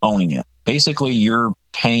truly owning it. Basically, you're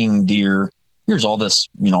paying Deere, here's all this,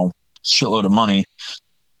 shitload of money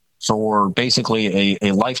for basically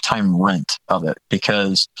a lifetime rent of it,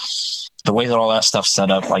 because the way that all that stuff's set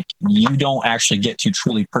up, like, you don't actually get to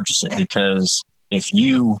truly purchase it, because if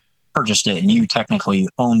you purchased it and you technically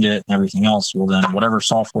owned it and everything else, well, then whatever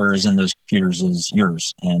software is in those computers is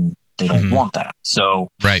yours, and they don't want that. So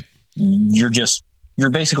right, you're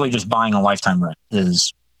basically just buying a lifetime rent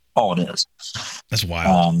is all it is. That's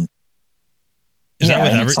wild. Is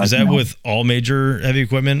that with all major heavy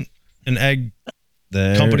equipment and ag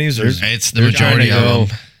companies? It's the majority of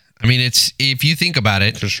them. I mean, it's, if you think about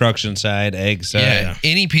it, construction side, ag side.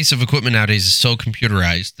 Any piece of equipment nowadays is so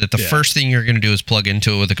computerized that the first thing you're going to do is plug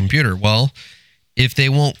into it with a computer. Well, if they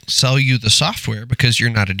won't sell you the software because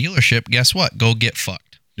you're not a dealership, guess what? Go get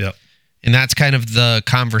fucked. Yep. And that's kind of the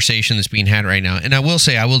conversation that's being had right now. And I will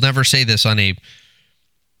say, I will never say this on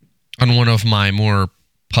one of my more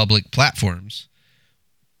public platforms,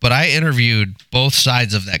 but I interviewed both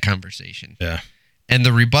sides of that conversation. Yeah. And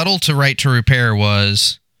the rebuttal to right to repair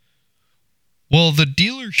was, well, the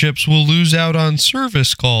dealerships will lose out on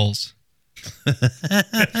service calls.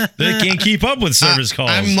 They can't keep up with service calls.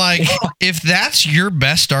 I'm like, if that's your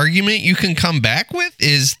best argument you can come back with,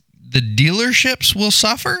 is the dealerships will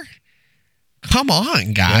suffer? Come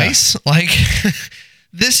on, guys. Yeah. Like,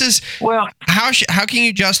 this is, well, how can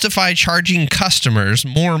you justify charging customers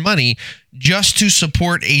more money just to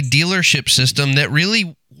support a dealership system that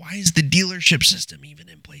really, why is the dealership system even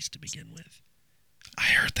in place to begin with? I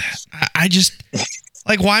heard that. I just,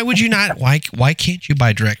 like, why would you not? Why can't you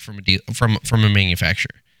buy direct from a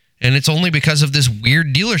manufacturer? And it's only because of this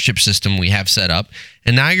weird dealership system we have set up.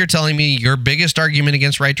 And now you're telling me your biggest argument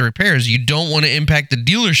against right to repair is you don't want to impact the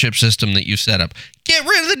dealership system that you set up. Get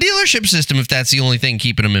rid of the dealership system if that's the only thing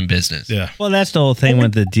keeping them in business. Yeah. Well, that's the whole thing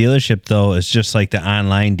with the dealership, though. It's just like the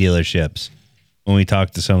online dealerships. When we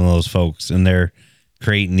talk to some of those folks, and they're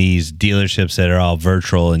creating these dealerships that are all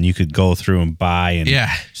virtual, and you could go through and buy and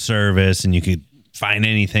service, and you could find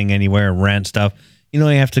anything anywhere and rent stuff. You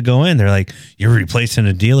don't have to go in. They're like, you're replacing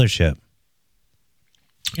a dealership.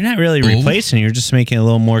 You're not really replacing. You're just making it a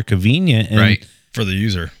little more convenient. And, right. For the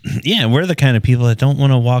user. Yeah, we're the kind of people that don't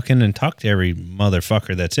want to walk in and talk to every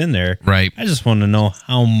motherfucker that's in there. Right. I just want to know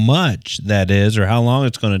how much that is, or how long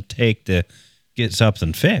it's going to take to get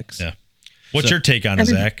something fixed. Yeah. What's your take on it,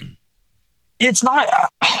 Zach? It's not,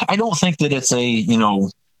 I don't think that it's a,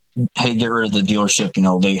 hey, get rid of the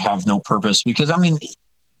dealership, they have no purpose, because, I mean,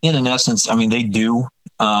 in an essence, I mean, they do.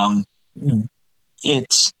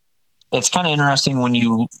 It's kind of interesting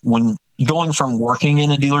when going from working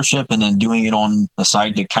in a dealership and then doing it on the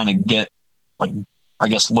side to kind of get, like, I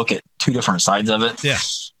guess, look at two different sides of it. Yeah.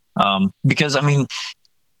 Because, I mean,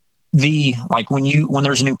 when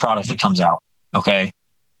there's a new product that comes out, okay,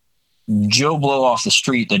 Joe Blow off the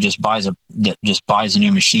street that just buys a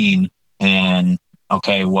new machine, and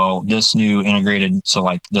okay, well, this new integrated, so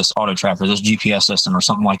like this auto tracker, this GPS system or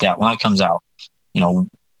something like that, when that comes out,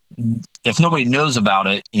 if nobody knows about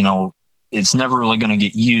it, it's never really going to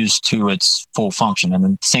get used to its full function. And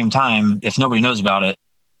at the same time, if nobody knows about it,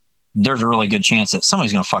 there's a really good chance that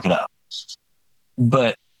somebody's going to fuck it up.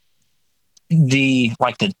 But the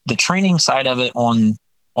training side of it on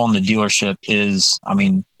the dealership is, I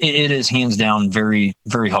mean, it is hands down very,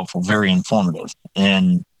 very helpful, very informative.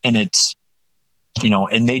 And it's,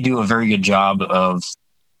 and they do a very good job of,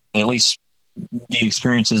 at least the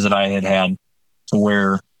experiences that I had to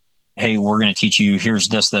where, hey, we're going to teach you, here's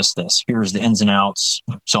this, here's the ins and outs,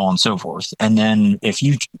 so on and so forth. And then if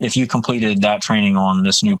you completed that training on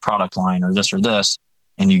this new product line or this,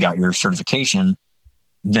 and you got your certification,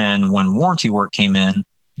 then when warranty work came in,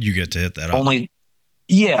 You get to hit that up. only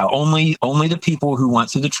the people who went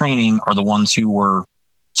through the training are the ones who were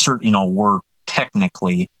were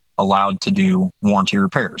technically allowed to do warranty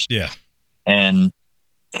repairs. Yeah. And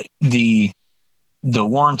the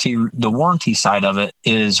warranty side of it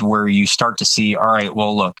is where you start to see, all right,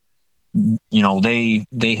 well, look,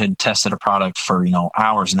 they had tested a product for,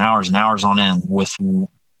 hours and hours and hours on end with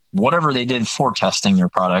whatever they did for testing their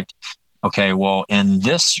product. Okay, well, in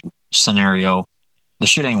this scenario, the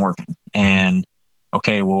shit ain't working. And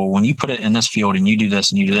okay, well, when you put it in this field and you do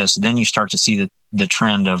this and you do this, then you start to see the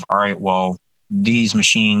trend of, all right, well, these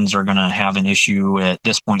machines are going to have an issue at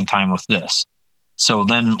this point in time with this. So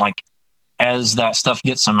then, like, as that stuff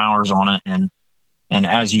gets some hours on it, and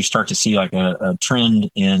as you start to see like a trend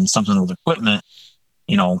in something with equipment,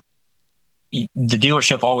 the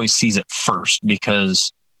dealership always sees it first,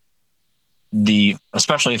 because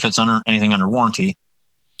especially if it's anything under warranty,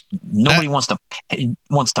 nobody wants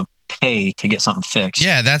to pay to get something fixed.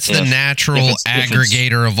 Yeah, that's the natural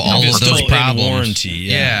aggregator of all It's of those still in problems. warranty.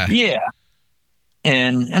 Yeah. Yeah.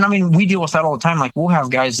 And I mean, we deal with that all the time. Like, we'll have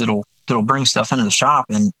guys that'll bring stuff into the shop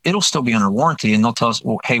and it'll still be under warranty, and they'll tell us,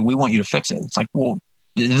 well, hey, we want you to fix it. It's like, well,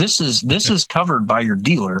 this is covered by your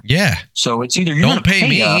dealer. Yeah. So it's either you're going to pay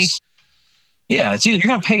me. us. Yeah, it's either you're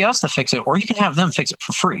going to pay us to fix it, or you can have them fix it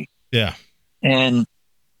for free. Yeah. And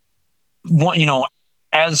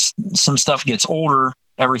as some stuff gets older,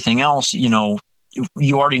 everything else, you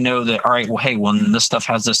already know that, all right, well, hey, when this stuff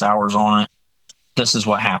has this hours on it, this is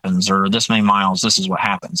what happens, or this many miles, this is what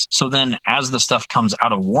happens. So then as the stuff comes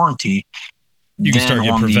out of warranty, You can start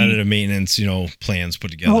getting preventative maintenance, plans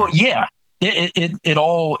put together. Well, yeah, it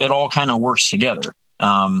all kind of works together.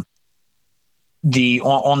 On the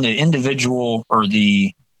individual or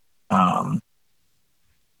the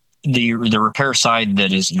repair side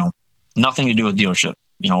that is, nothing to do with dealership,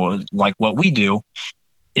 like what we do,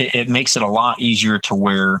 it makes it a lot easier to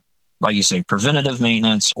where, like you say, preventative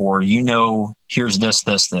maintenance, or, here's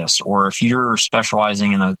this, or if you're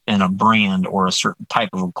specializing in a brand or a certain type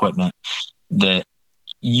of equipment, that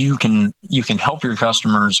you can help your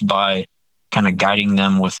customers by kind of guiding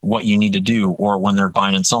them with what you need to do, or when they're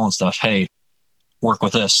buying and selling stuff, hey, work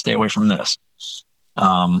with this, stay away from this.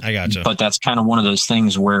 I gotcha. But that's kind of one of those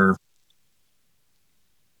things where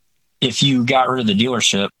if you got rid of the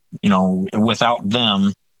dealership, without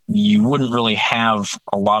them, you wouldn't really have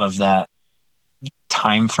a lot of that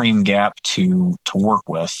time frame gap to work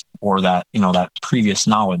with, or that, that previous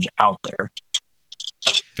knowledge out there.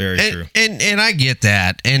 Very true. And I get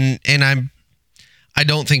that. And I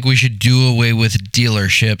don't think we should do away with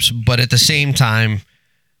dealerships, but at the same time,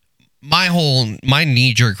 my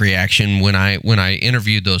knee-jerk reaction when I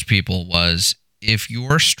interviewed those people was, if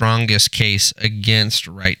your strongest case against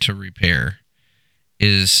right to repair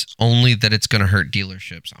is only that it's going to hurt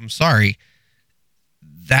dealerships, I'm sorry,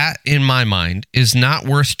 that in my mind is not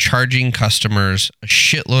worth charging customers a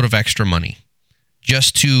shitload of extra money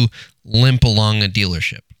just to limp along a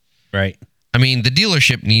dealership. Right. I mean, the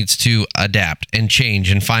dealership needs to adapt and change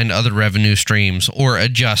and find other revenue streams or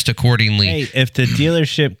adjust accordingly. Hey, if the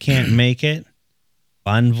dealership can't make it,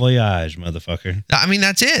 bon voyage, motherfucker. I mean,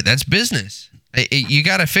 that's it. That's business. You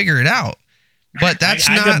got to figure it out. But that's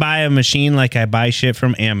I not. could buy a machine like I buy shit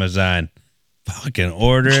from Amazon. Fucking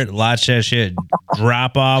order it, watch that shit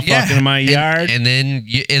drop off fucking in my yard. And then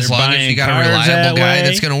as They're long as you buying got a cars reliable that guy way.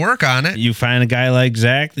 that's going to work on it. You find a guy like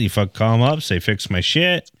Zach, you fuck call him up, say fix my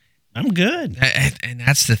shit. I'm good. And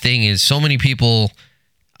that's the thing, is so many people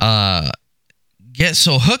get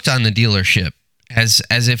so hooked on the dealership as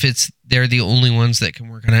if they're the only ones that can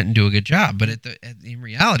work on it and do a good job. But in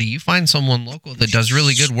reality, you find someone local that does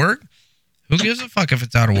really good work, who gives a fuck if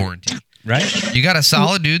it's out of warranty? Right? You got a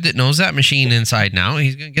solid dude that knows that machine inside now.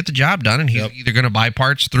 He's going to get the job done, and he's either going to buy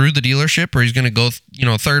parts through the dealership or he's going to go,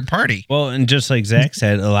 third party. Well, and just like Zach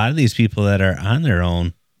said, a lot of these people that are on their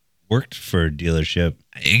own worked for a dealership.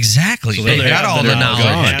 Exactly. So They they got have all the the knowledge.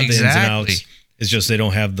 knowledge. They have the ins and Exactly. outs. It's just they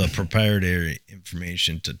don't have the proprietary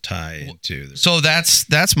information to tie into. So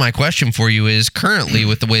that's my question for you is, currently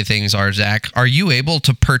with the way things are, Zach, are you able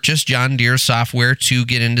to purchase John Deere software to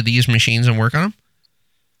get into these machines and work on them?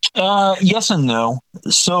 Yes and no.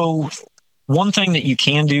 So one thing that you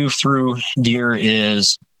can do through Deere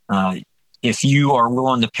is, if you are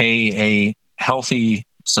willing to pay a healthy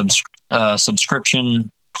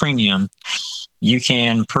subscription premium, you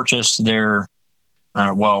can purchase their,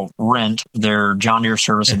 rent their John Deere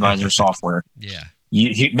Service Advisor software. Yeah.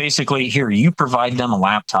 You basically, you provide them a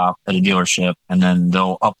laptop at a dealership, and then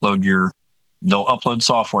they'll upload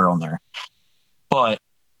software on there. But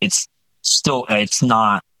it's it's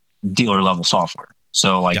not dealer level software.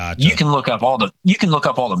 So like Gotcha. you can look up all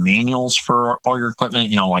the manuals for all your equipment.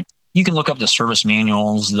 You know, like you can look up the service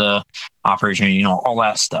manuals, the operation, you know, all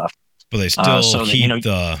that stuff. But they still so that, keep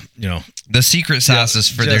you know, The secret sauces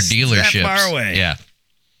for their just dealerships. that far away. Yeah.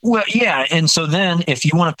 Well, yeah, and so then if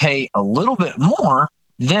you want to pay a little bit more,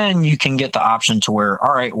 then you can get the option to where,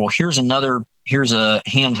 all right, well, here's a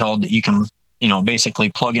handheld that you can, you know, basically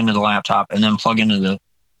plug into the laptop and then plug into the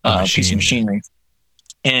piece of machinery.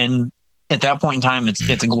 And at that point in time, it's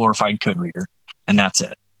a glorified code reader, and that's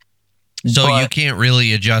it. So But you can't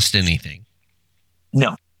really adjust anything.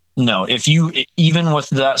 no, if you, even with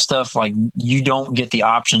that stuff, like you don't get the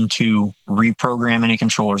option to reprogram any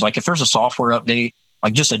controllers. Like if there's a software update,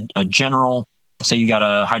 like just a general, say you got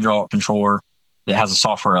a hydraulic controller that has a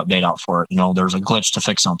software update out for it, you know, there's a glitch to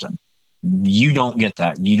fix something. You don't get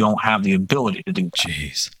that. You don't have the ability to do that.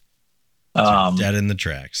 Jeez. Dead in the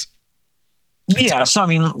tracks. Yeah. So, I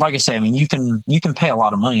mean, like I say, I mean, you can pay a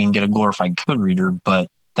lot of money and get a glorified code reader, but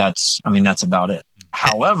that's about it.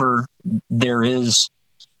 However, there is,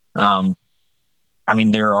 I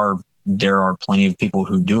mean, there are plenty of people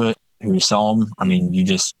who do it, who sell them. I mean, you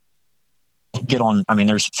just get on, I mean,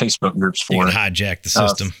 there's Facebook groups You for can it. hijack the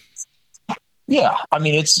system. Yeah. I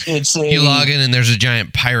mean, it's You log in and there's a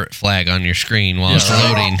giant pirate flag on your screen while it's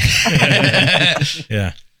loading.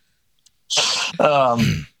 Yeah.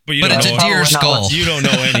 But But it's a deer skull. You don't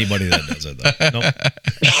know anybody that does it, though. Nope.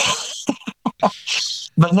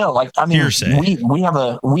 But no, like, I mean, Hearsay. we've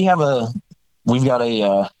got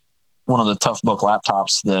a one of the Tough Book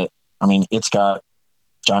laptops that, I mean, it's got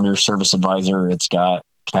John Deere Service Advisor, it's got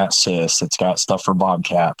Cat Sys, it's got stuff for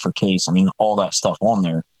Bobcat, for Case, I mean, all that stuff on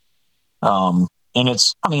there. And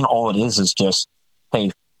it's, I mean, all it is just,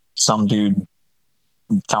 hey, some dude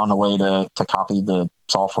found a way to copy the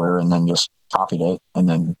software and then just copied it. And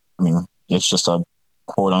then, I mean, it's just a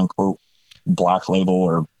quote unquote black label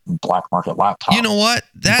or black market laptop. You know what?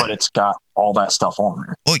 But it's got all that stuff on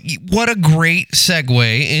there. What a great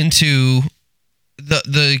segue into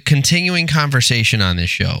the continuing conversation on this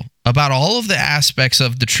show about all of the aspects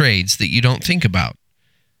of the trades that you don't think about.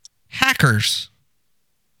 Hackers.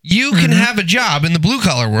 You can have a job in the blue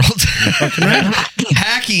collar world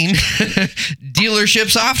hacking dealership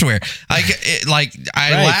software. I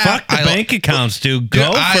laugh. Fuck the bank accounts, dude.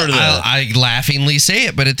 Go for the. I laughingly say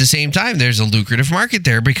it, but at the same time, there's a lucrative market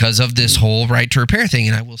there because of this whole right to repair thing.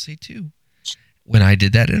 And I will say too, when I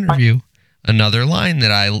did that interview, another line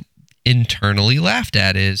that I internally laughed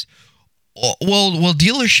at is, well,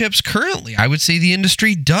 dealerships currently, I would say the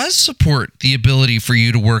industry does support the ability for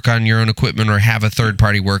you to work on your own equipment or have a third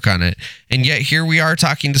party work on it. And yet here we are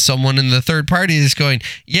talking to someone in the third party that's going,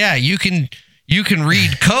 yeah, you can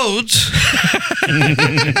read codes.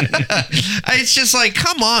 It's just like,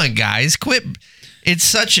 come on, guys, quit. It's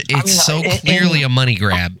so clearly a money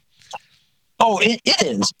grab. Oh, it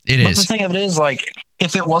is. It but is. The thing of it is, like,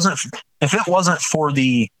 if it wasn't for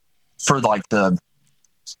the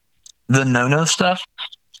no-no stuff.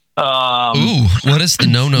 Ooh, what is the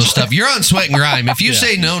no-no stuff? You're on Sweat and Grime. If you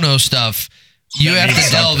say no-no stuff, you have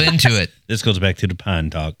to delve into it. This goes back to the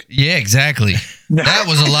pond talk. Yeah, exactly. That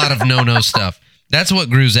was a lot of no-no stuff. That's what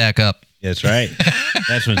grew Zach up. That's right.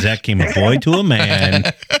 That's when Zach came a boy to a man.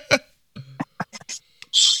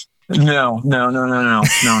 No,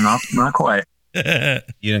 not quite. You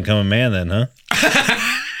didn't come a man then, huh?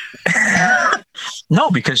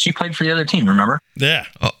 No, because she played for the other team, remember? Yeah.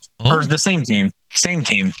 Or the same team. Same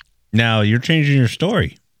team. Now you're changing your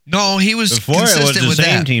story. No, he was Before it was consistent the with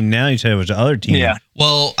same that. team. Now you said it was the other team. Yeah.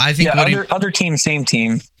 Well, I think other team, same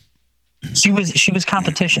team. She was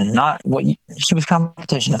competition, not what she was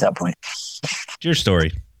competition at that point. It's your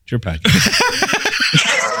story. It's your podcast.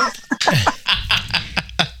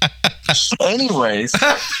 Anyways,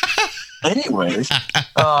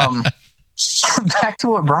 back to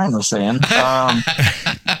what Brian was saying.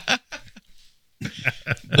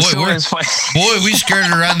 Boy, we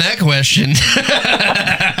skirted around that question.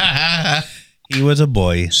 He was a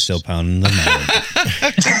boy still pounding the metal.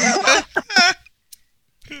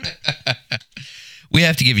 We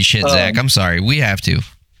have to give you shit, Zach. I'm sorry. We have to.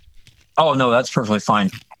 Oh, no, that's perfectly fine.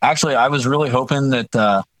 Actually, I was really hoping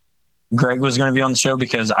that Greg was going to be on the show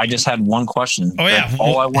because I just had one question. Oh, yeah. That's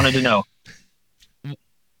all I wanted to know.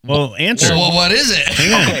 Well, answer. Well, what is it?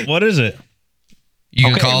 Hang on. Okay. What is it? You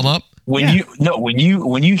can call him up? When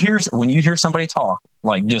you hear somebody talk,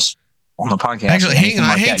 like just on the podcast. Actually, hang on,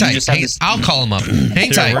 like hang that, tight. you just have this- I'll call him up.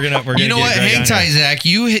 Hang Sure, tight. we're gonna You know get what? Greg Hang on tight, here. Zach.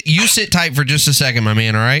 You sit tight for just a second, my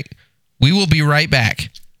man. All right. We will be right back.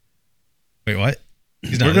 Wait, what?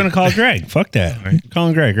 We're going to call Greg. Fuck that. We're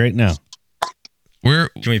calling Greg right now. We're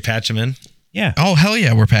Can we patch him in? Yeah. Oh, hell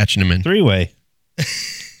yeah, we're patching him in. 3-way. You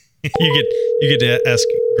get to ask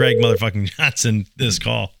Greg motherfucking Johnson this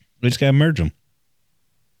call. We just got to merge them.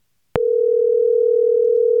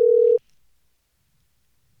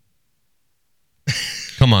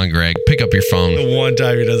 Come on, Greg. Pick up your phone. The one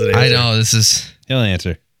time he doesn't answer. I know, this is... He'll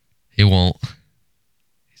answer. He won't.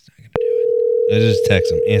 He's not going to do it. I just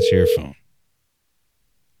text him. Answer your phone.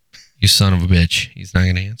 You son of a bitch. He's not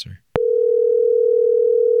going to answer.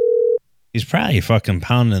 He's probably fucking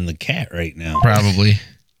pounding the cat right now. Probably.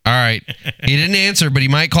 All right. He didn't answer, but he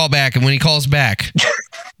might call back. And when he calls back,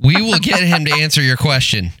 we will get him to answer your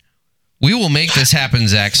question. We will make this happen,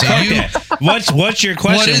 Zach. So What's your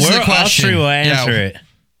question? What is the question? Us three will answer it.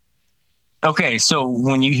 Okay, so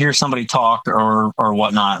when you hear somebody talk or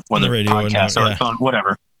whatnot, whether the radio podcast or or not, phone,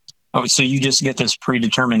 whatever. Oh, so you just get this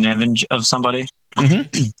predetermined image of somebody?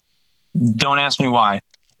 Mm-hmm. Don't ask me why.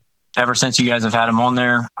 Ever since you guys have had him on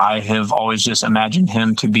there, I have always just imagined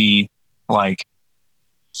him to be like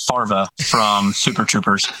Farva from Super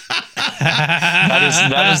Troopers.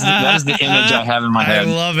 That is the image I have in my I head.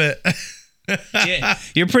 love it. Yeah,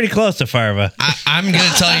 you're pretty close to Farva. I'm going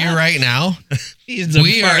to tell you right now,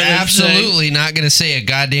 we are absolutely not going to say a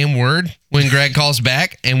goddamn word when Greg calls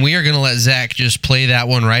back, and we are going to let Zach just play that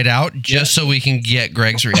one right out just so we can get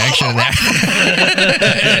Greg's reaction to that.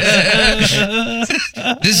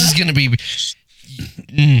 This is going to be...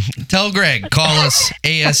 Tell Greg, call us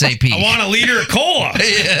ASAP. I want a liter of cola.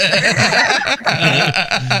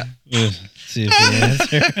 See if he answers.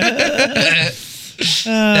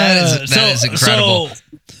 That is incredible.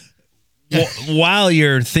 So, while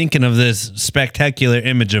you're thinking of this spectacular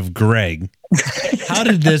image of Greg, how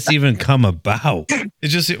did this even come about?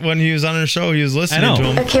 It's just when he was on our show, he was listening to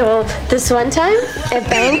him. Okay, well, this one time at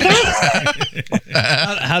Bangkok.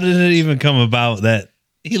 How did it even come about that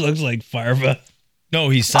he looks like Farva? No,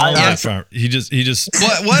 he sounds like Farva. He just.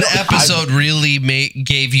 What episode really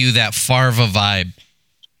gave you that Farva vibe?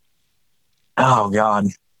 Oh God.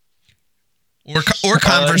 Or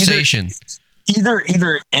conversation.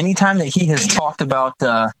 Either anytime that he has talked about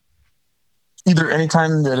either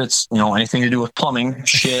anytime that it's anything to do with plumbing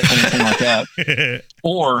shit, anything like that,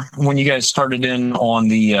 or when you guys started in on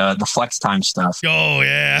the flex time stuff. Oh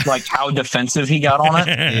yeah, like how defensive he got on it.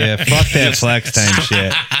 Yeah, fuck that flex time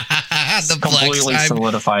shit. The completely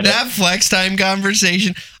solidified that flex time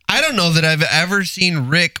conversation. I don't know that I've ever seen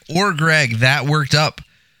Rick or Greg that worked up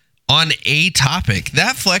on a topic.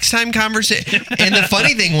 That flex time conversation. And the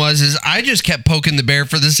funny thing is I just kept poking the bear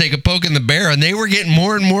for the sake of poking the bear, and they were getting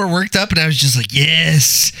more and more worked up, and I was just like,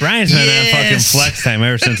 yes. Brian's been on fucking flex time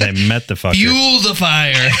ever since I met the fucker. Fuel the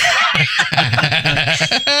fire.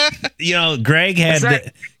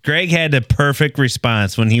 Greg had the perfect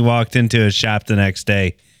response when he walked into his shop the next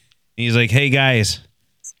day. He's like, hey guys,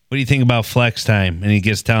 what do you think about flex time? And he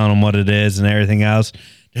gets telling them what it is and everything else.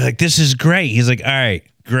 They're like, this is great. He's like, all right,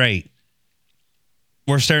 great.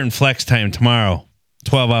 We're starting flex time tomorrow.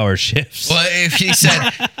 12-hour shifts. Well, if he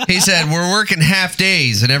said we're working half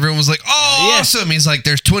days, and everyone was like, "Oh, yeah. Awesome!" He's like,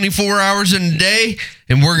 "There's 24 hours in a day,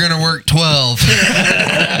 and we're gonna work 12."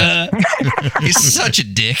 He's such a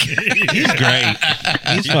dick. He's great.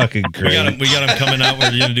 He's fucking great. We got him coming out.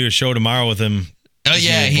 We're gonna do a show tomorrow with him. Oh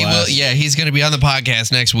yeah, he will. Yeah, he's gonna be on the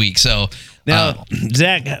podcast next week. So now,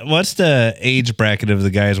 Zach, what's the age bracket of the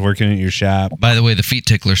guys working at your shop? By the way, the feet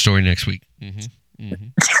tickler story next week. Mm-hmm. Mm-hmm.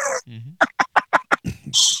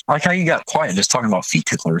 I like how you got quiet just talking about feet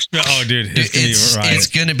ticklers. Oh, dude, it's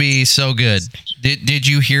gonna be so good. Did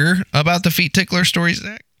you hear about the feet tickler story,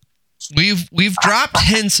 Zach? We've dropped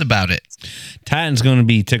hints about it. Titan's gonna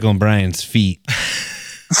be tickling Brian's feet.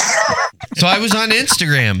 So I was on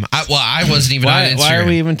Instagram. I wasn't even on Instagram. Why are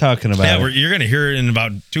we even talking about it? You're going to hear it in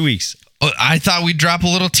about 2 weeks. I thought we'd drop a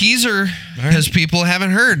little teaser because people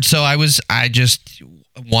haven't heard. So I just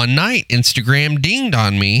one night Instagram dinged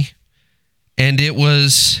on me, and it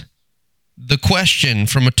was the question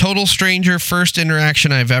from a total stranger, first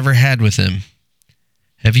interaction I've ever had with him.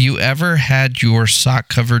 Have you ever had your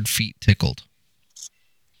sock-covered feet tickled?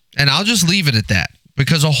 And I'll just leave it at that.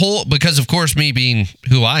 Because of course, me being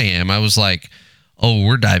who I am, I was like, oh,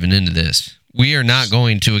 we're diving into this. We are not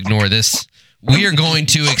going to ignore this. We are going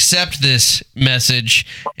to accept this message,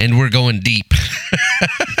 and we're going deep.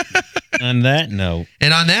 On that note,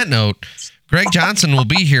 Greg Johnson will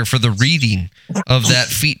be here for the reading of that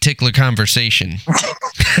feet tickler conversation.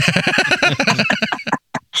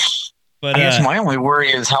 But I guess my only worry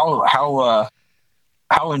is how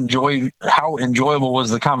enjoyable was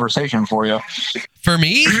the conversation for you? For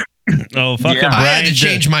me, Oh, fucking Yeah. I had Brian! to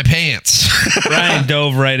change my pants. Brian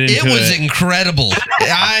dove right into It was incredible.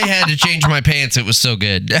 I had to change my pants. It was so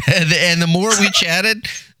good. And the more we chatted,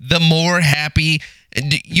 the more happy.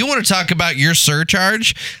 You want to talk about your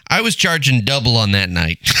surcharge? I was charging double on that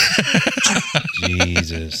night.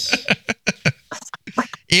 Jesus.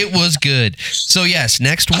 It was good. So yes,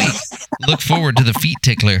 next week, look forward to the feet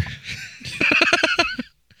tickler.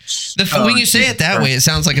 When you say it that way, it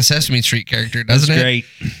sounds like a Sesame Street character, That's doesn't it? great.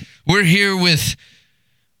 We're here with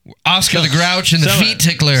Oscar the Grouch and the feet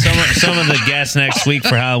tickler Some of the guests next week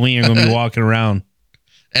for Halloween are going to be walking around.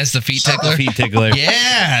 as the feet tickler. Feet tickler.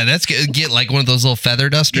 Yeah, that's good. Get like one of those little feather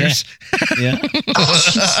dusters. Yeah.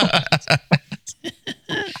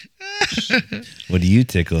 What do you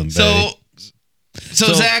tickle him, buddy?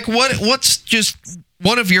 So Zach, what's just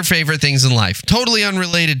one of your favorite things in life? Totally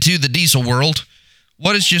unrelated to the diesel world.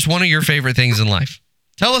 What is just one of your favorite things in life?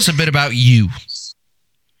 Tell us a bit about you.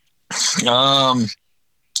 Oh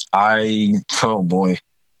boy.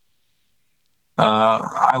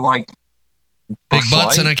 I like Big Bush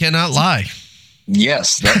butts, Light. and I cannot lie.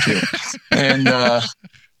 Yes, that too. And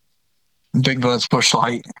big butts, Bush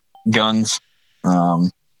Light, guns, all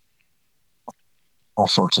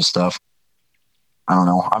sorts of stuff. I don't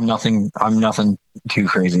know. I'm nothing too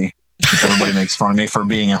crazy. Everybody makes fun of me for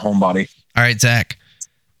being a homebody. All right, Zach,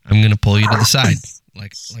 I'm gonna pull you to the side,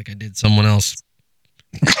 like I did someone else.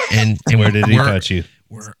 And Where did he we're- touch you?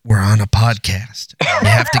 We're on a podcast. You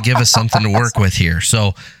have to give us something to work with here.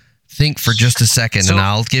 So think for just a second, and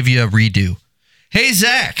I'll give you a redo. Hey,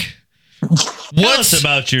 Zach, Tell us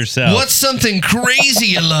about yourself. what's something crazy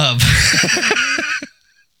you love?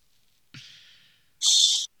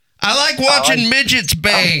 I like watching midgets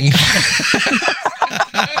bang.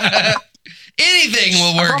 Anything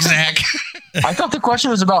will work, Zach. I thought the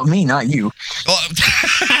question was about me, not you. Well,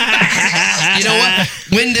 you know what?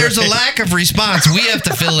 When there's a lack of response, we have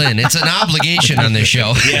to fill in. It's an obligation on this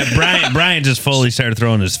show. Yeah, Brian just fully started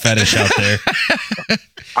throwing his fetish out there.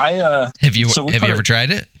 Have you So we have put you ever it-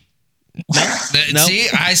 tried it? No.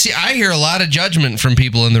 See, I hear a lot of judgment from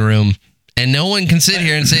people in the room, and no one can sit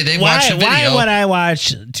here and say they watched a video. Why would I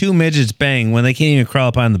watch two midgets bang when they can't even crawl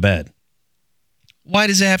up on the bed? Why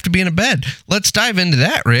does it have to be in a bed? Let's dive into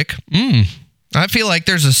that, Rick. I feel like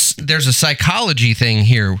there's a psychology thing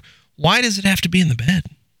here. Why does it have to be in the bed?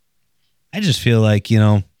 I just feel like,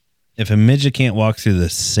 if a midget can't walk through the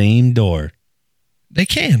same door They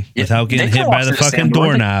can. without They getting can hit walk by the through the same fucking door.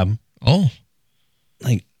 doorknob, Oh,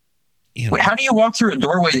 like, Wait, how do you walk through a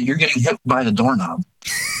doorway that you're getting hit by the doorknob?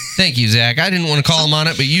 thank you, Zach. I didn't want to call him on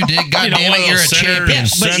it, but you did. God damn it, you're a champion.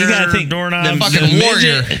 but you gotta think doorknob. Fucking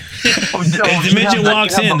warrior. If the midget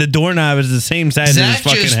walks in, the doorknob is the same size as his Zach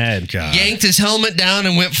fucking just head. yanked his helmet down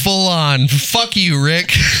and went full on. Fuck you,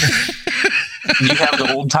 Rick. You have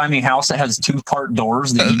the old timey house that has 2-part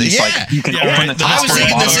doors that you just you can open the top I was or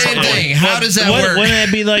thinking the bottom. same thing. How does that work? Wouldn't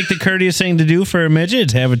that be like the courteous thing to do for a midget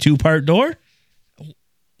to have a 2-part door?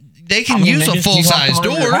 They can use a full size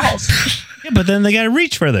door. Yeah, but then they got to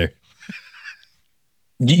reach further.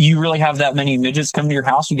 Do you really have that many midgets come to your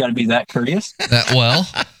house? You got to be that courteous.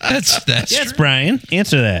 That's Yes, true. Brian,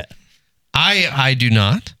 answer that. I do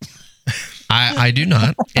not. I do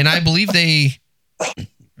not, and I believe they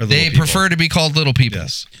prefer to be called little people.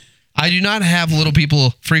 Yes. I do not have little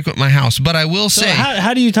people frequent my house, but I will So say,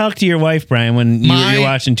 how do you talk to your wife, Brian, when My- you're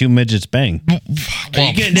watching two midgets bang? Are well,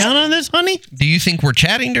 you getting down on this, honey? do you think we're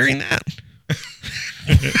chatting during that?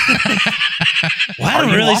 Well, I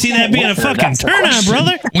don't really see that being a fucking turn on,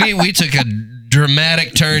 brother. We took a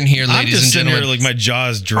dramatic turn here, I'm ladies just and sitting here gentlemen. like my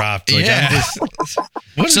jaws dropped. Like, Yeah.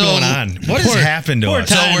 what's So, going on? What has happened to Poor us?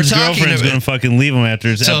 So Tom's we're talking girlfriend's about- going to fucking leave him after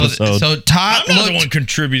this episode. So Todd I'm not the one looked.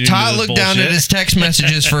 contributing Todd to this looked down at bullshit. his text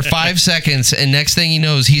messages for 5 seconds, and next thing he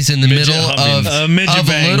knows, he's in the Midget middle humping. of Midget a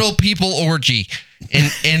bang. little people orgy,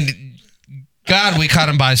 and God, we caught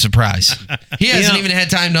him by surprise. He hasn't even had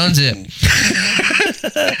time to unzip.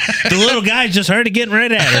 The little guy just started getting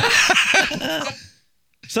right at her.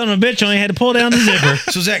 Son of a bitch only had to pull down the zipper.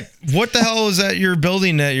 So Zach, what the hell is that you're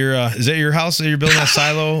building at your? Is that your house that you're building that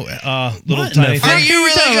silo? Little What in tiny the Are thing. fuck? you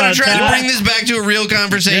really talking going about, to try to Todd? bring this back to a real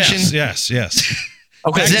conversation? Yes.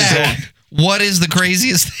 Okay, Zach, what is the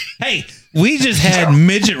craziest thing? Hey, we just had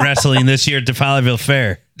midget wrestling this year at the Fowlerville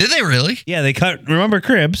Fair. Did they really? Yeah, they cut, remember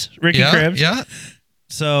Cribs? Ricky Yeah, Cribs? yeah.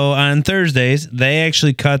 So on Thursdays, they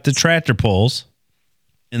actually cut the tractor poles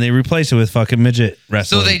and they replaced it with fucking midget So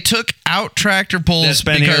wrestling. they took out tractor pulls That's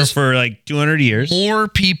been here because for like 200 years. more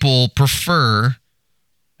people prefer.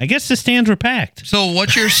 I guess the stands were packed. So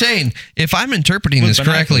what you're saying, if I'm interpreting With this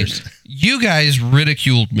correctly, binoculars. you guys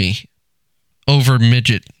ridiculed me over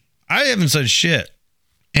midget. I haven't said shit.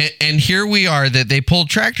 And here we are that they pulled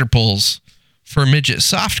tractor pulls for midget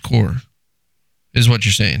softcore, is what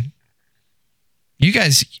you're saying. You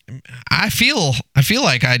guys, I feel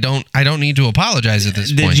like I don't need to apologize at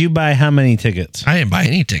this point. Did you buy how many tickets? I didn't buy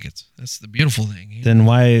any tickets. That's the beautiful thing. Then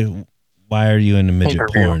why are you into midget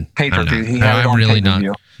porn? Pay-per-view. He No, had it I'm on really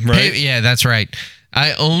pay-per-view. not. Right? Yeah, that's right.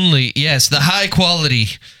 The high quality.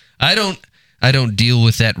 I don't deal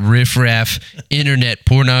with that riffraff internet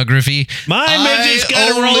pornography. My midget's got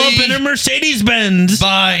to roll up in a Mercedes Benz.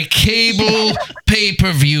 Buy cable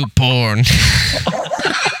pay-per-view porn.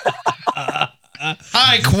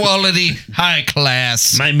 High quality, high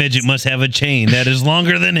class. My midget must have a chain that is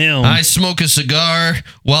longer than him. I smoke a cigar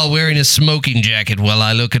while wearing a smoking jacket while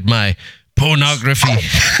I look at my pornography.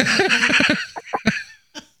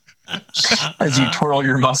 As you twirl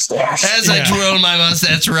your mustache. As I twirl my mustache,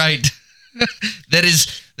 that's right. That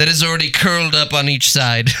is already curled up on each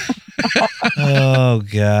side. Oh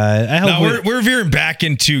God! I hope Now we're veering back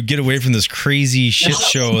into get away from this crazy shit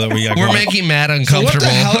show that we got. We're going. making Matt So what uncomfortable.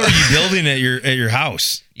 the hell are you building at your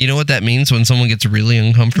house? You know what that means when someone gets really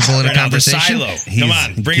uncomfortable in a Right now, the conversation? silo. Come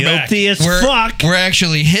on, bring it back. guilty as We're, fuck. we're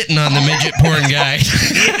actually hitting on the midget porn guy.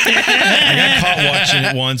 I got caught watching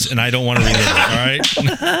it once, and I don't want to relive it.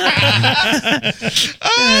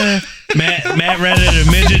 All right. Matt rented a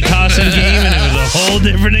midget tossing game, and it was a whole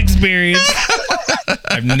different experience.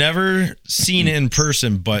 I've never seen it in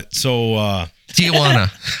person, but so Tijuana.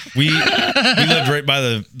 we lived right by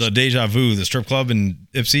the Deja Vu, the strip club in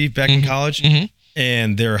Ipsy back in college,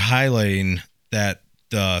 and they're highlighting that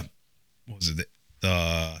the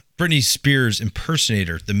Britney Spears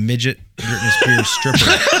impersonator, the midget Britney Spears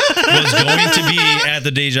stripper, was going to be at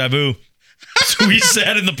the Deja Vu. So we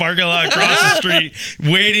sat in the parking lot across the street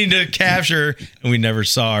waiting to capture, and we never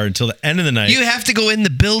saw her until the end of the night. You have to go in the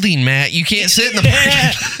building, Matt. You can't sit in the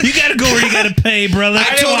parking. You got to go where you got to pay, brother.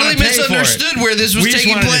 I didn't wanna totally pay for it. misunderstood where this was we just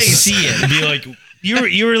taking wanted to place. see it and be like,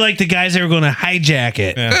 You were like the guys that were going to hijack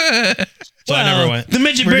it. yeah. So I never went. The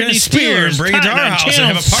midget We're gonna Britney steal her and Spears bring it to our on house and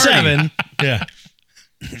Channel have a party. 7. Yeah.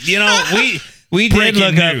 You know, we did Breaking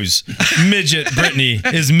look up. news. Midget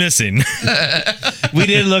Britney is missing. We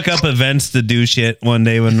did look up events to do shit one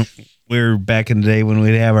day when we were back in the day when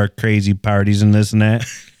we'd have our crazy parties and this and that.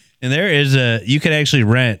 And there is you could actually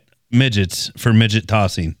rent midgets for midget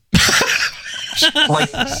tossing.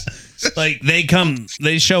 Like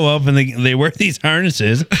they show up and they wear these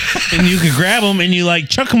harnesses and you could grab them and you like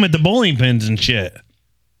chuck them at the bowling pins and shit.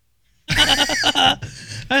 I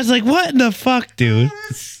was like, what in the fuck, dude?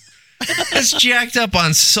 That's jacked up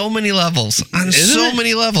on so many levels. On Isn't so it?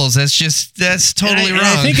 many levels. That's totally And wrong.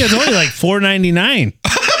 I think it's only like $4.99.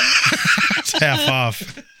 It's half off.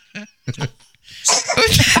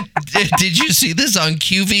 Did you see this on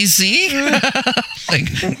QVC? I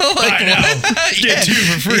know. Get two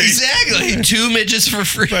for free. Exactly. 2 midgets for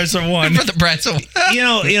free. Price of one. For the price of one. You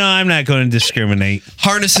know, I'm not going to discriminate.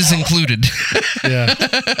 Harnesses included. Yeah.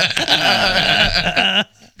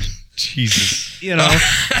 Jesus. You know,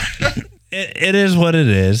 it is what it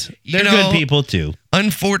is. They're good people too.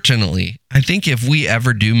 Unfortunately, I think if we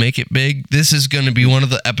ever do make it big, this is going to be one of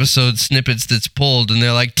the episode snippets that's pulled, and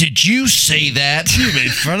they're like, "Did you say that?" You made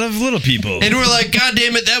fun of little people. And we're like, "God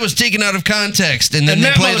damn it, that was taken out of context." And then And they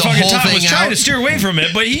that play the motherfucking whole Tom thing was trying to out. steer away from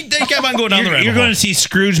it, but they kept on going down the rabbit You're hole. going to see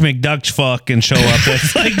Scrooge McDuck fucking show up.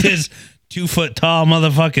 It's like this 2-foot tall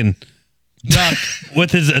motherfucking duck with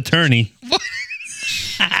his attorney.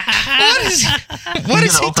 What is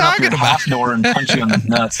He's he gonna open up talking your about? half door and punch you in the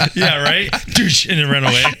nuts. Yeah, right? Douche, and then run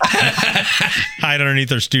away. Hide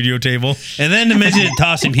underneath our studio table. And then the midget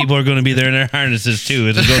tossing people are going to be there in their harnesses too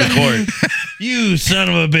as they go to court. You son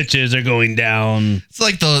of a bitches are going down. It's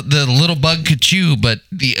like the little bug Kachu, but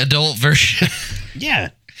the adult version. Yeah.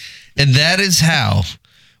 And that is how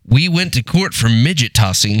we went to court for midget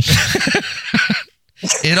tossing.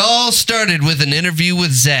 It all started with an interview with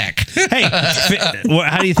Zach. Hey,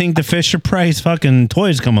 how do you think the Fisher Price fucking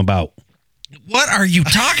toys come about? What are you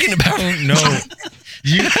talking about? No.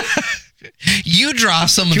 You draw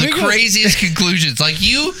some of the craziest conclusions. Like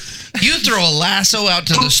you throw a lasso out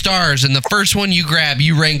to the stars, and the first one you grab,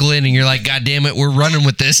 you wrangle in, and you're like, "God damn it, we're running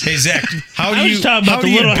with this." Hey, Zach, how I do was you talking how about do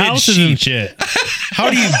the you little bid houses sheep? and shit. How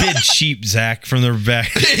do you bid sheep, Zach, from the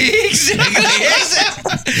back? Exactly.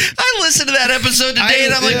 I listened to that episode today,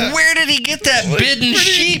 and I'm like, "Where did he get that bidding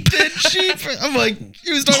sheep?" Sheep. I'm like,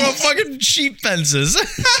 he was talking about fucking sheep fences.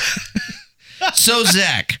 So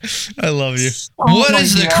Zach, I love you. what my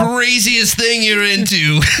is the God. craziest thing you're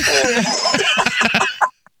into?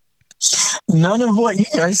 None of what you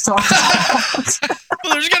guys talk about.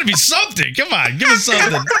 Well, there's got to be something. Come on, give us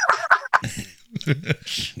something.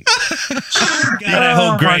 God, I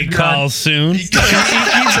hope Greg calls soon. He keeps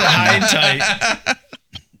it high and tight.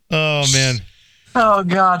 Oh man. Oh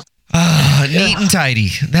God. Neat and tidy.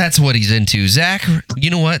 That's what he's into. Zach, you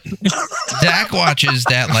know what? Zach watches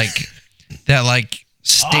that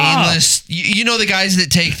stainless. You know the guys that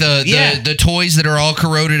take the toys that are all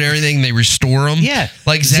corroded and everything, they restore them? Yeah.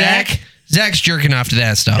 Like Zach's jerking off to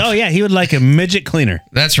that stuff. Oh, yeah. He would like a midget cleaner.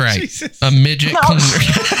 That's right. Jesus. A midget cleaner.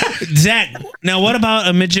 Zach, now what about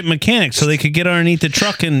a midget mechanic so they could get underneath the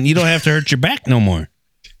truck and you don't have to hurt your back no more?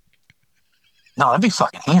 No, that'd be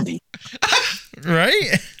fucking handy.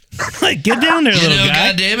 Right? Like, get down there, little guy.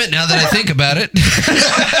 God damn it, now that I think about it.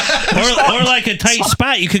 Or like a tight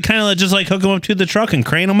spot. You could kind of just like hook them up to the truck and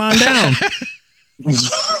crane them on down.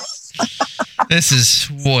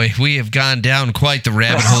 We have gone down quite the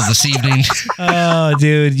rabbit hole this evening. Oh,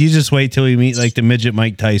 dude, you just wait till we meet like the midget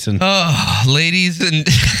Mike Tyson. Oh, ladies and...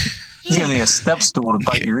 He's gonna need a step stool to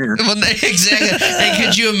bite your ear. Well, exactly. Hey,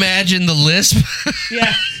 could you imagine the lisp?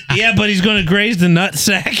 Yeah, but he's going to graze the nut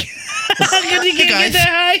sack. Because he can't get that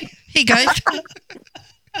high. Hey, guys.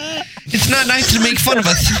 It's not nice to make fun of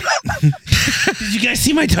us. Did you guys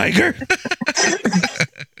see my tiger?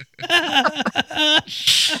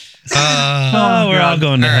 We're all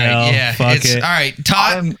going to hell. Yeah, Fuck it. All right,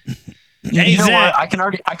 Todd. Hey, you know Zach. what?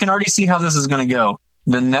 I can already see how this is gonna go.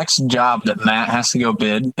 The next job that Matt has to go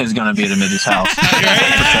bid is going to be at a midget's house.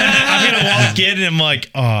 I'm going to walk in and I'm like,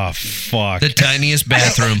 oh, fuck. The tiniest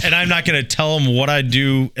bathroom. And I'm not going to tell him what I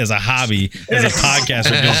do as a hobby, as a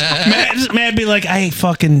podcaster. Matt be like, I ain't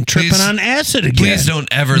fucking tripping on acid again. Please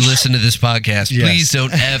don't ever listen to this podcast. Yes. Please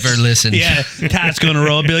don't ever listen. Yeah, Todd's going to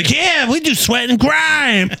roll and be like, yeah, we do sweat and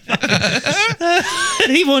grime.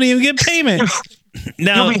 He won't even get payment.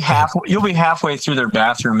 No, you'll be halfway through their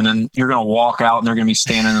bathroom, and then you're gonna walk out, and they're gonna be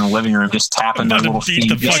standing in the living room just tapping their little beat feet.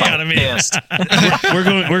 the fuck out of me. we're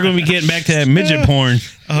going to be getting back to that midget porn.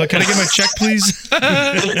 Can I get my check, please?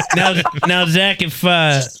 Now, Zach, if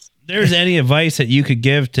there's any advice that you could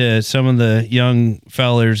give to some of the young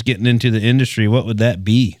fellers getting into the industry, what would that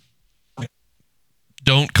be?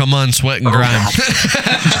 Don't come on Sweat and Grime.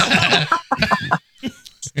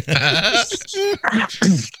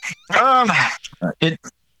 It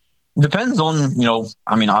depends on,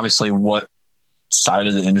 obviously what side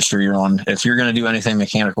of the industry you're on. If you're going to do anything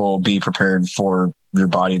mechanical, be prepared for your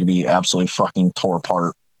body to be absolutely fucking tore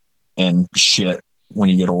apart and shit when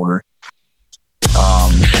you get older.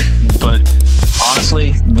 But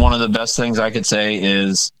honestly, one of the best things I could say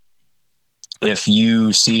is if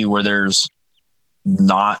you see where there's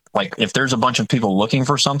not, like, if there's a bunch of people looking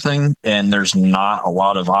for something and there's not a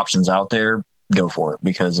lot of options out there, go for it.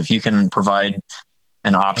 Because if you can provide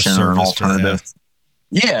an option or an alternative,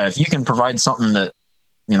 if you can provide something that,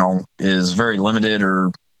 is very limited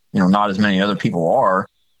or, not as many other people are,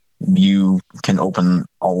 you can open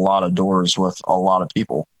a lot of doors with a lot of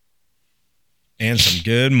people. And some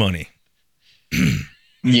good money.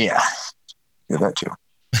 Yeah. Yeah, that too.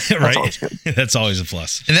 Right? Always good. That's always a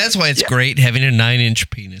plus. And that's why it's great having a 9-inch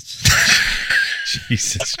penis.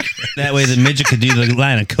 Jesus Christ. That way the midget could do the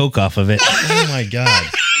line of coke off of it. Oh my God.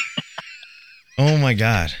 Oh my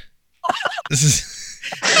God. This is...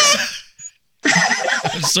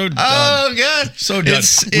 I'm so done. Oh God, so done.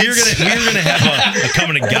 We're gonna have a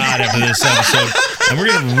coming to God after this episode, and we're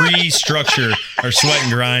gonna restructure our Sweat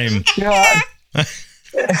and Grime. God.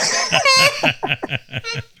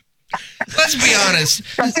 Let's be honest.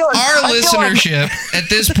 Our listenership at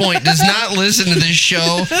this point does not listen to this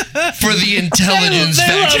show for the intelligence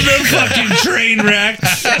factor. They love the fucking train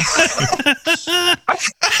wrecks.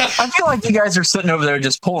 I feel like you guys are sitting over there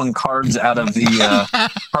just pulling cards out of the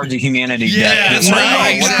Cards of Humanity deck. That's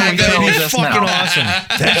right. Exactly. That'd be fucking awesome.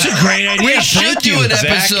 That's a great idea. We should Thank do you, an Zach.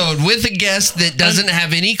 episode with a guest that doesn't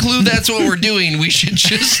have any clue that's what we're doing. We should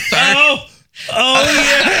just start. Oh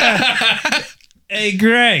yeah. Hey,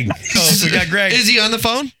 Greg. Oh, we got Greg. Is he on the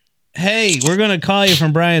phone? Hey, we're going to call you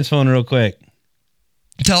from Brian's phone real quick.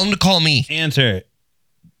 Tell him to call me. Answer it.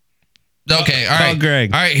 Okay, all Call right.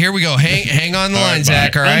 Greg. All right, here we go. Hang on the line,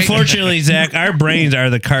 Zach, all right? Unfortunately, Zach, our brains are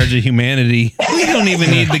the Cards of Humanity. We don't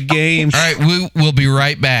even need the game. All right, we'll be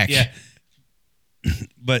right back. Yeah.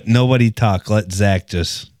 But nobody talk. Let Zach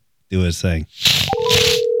just do his thing.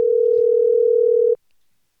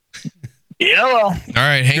 Hello. All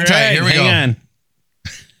right, hang tight. Here we go. On.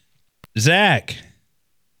 Zach.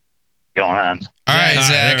 Going on. All right,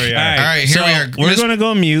 Zach. there we are. All right, here we are. We're going to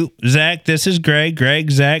go mute. Zach, this is Greg.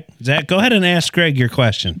 Greg, Zach. Zach, go ahead and ask Greg your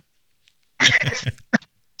question.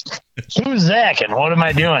 Who's Zach and what am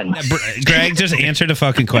I doing? Greg, just answer the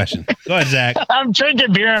fucking question. Go ahead, Zach. I'm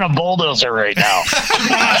drinking beer in a bulldozer right now.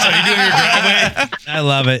 So you doing your driveway? I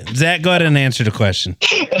love it. Zach, go ahead and answer the question.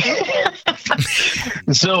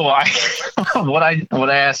 So what I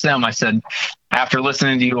asked them, I said, after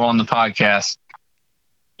listening to you on the podcast,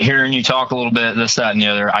 hearing you talk a little bit, this, that, and the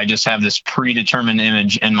other, I just have this predetermined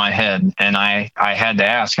image in my head. And I had to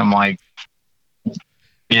ask, I'm like,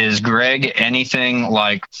 is Greg anything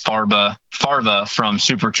like Farva from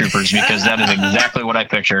Super Troopers? Because that is exactly what I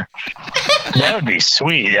picture. That would be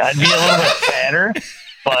sweet. I'd be a little bit fatter,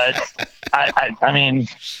 but I mean,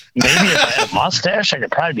 maybe if I had a mustache, I could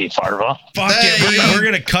probably be Farva. Fuck it. We're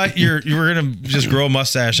gonna cut we're gonna just grow a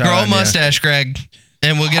mustache out. Grow a on ya. mustache, Greg,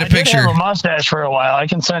 and we'll get a I did picture. have a mustache for a while. I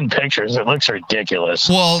can send pictures. It looks ridiculous.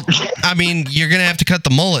 Well, I mean, you're gonna have to cut the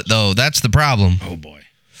mullet though. That's the problem. Oh boy.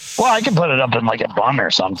 Well, I can put it up in like a bun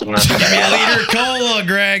or something. Give me a liter of cola,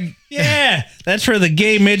 Greg. Yeah, that's for the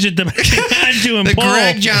gay midget to doing The pull.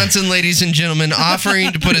 Greg Johnson, ladies and gentlemen,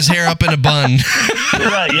 offering to put his hair up in a bun.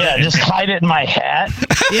 Right, yeah, just hide it in my hat.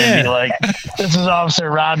 Yeah. And be like, this is Officer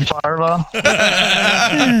Rod Farva.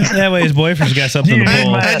 That way his boyfriend's got something to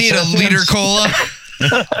pull. I need a liter cola.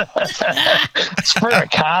 It's for a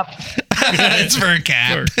cop. It's for a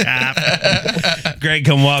cap. Greg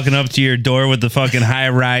come walking up to your door with the fucking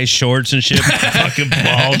high-rise shorts and shit, fucking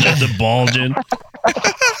bulging.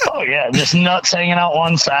 Oh yeah, just nuts hanging out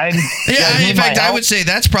one side. You Yeah, guys need in my fact, I help? would say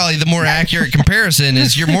that's probably the more accurate comparison.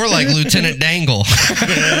 Is you're more like Lieutenant Dangle.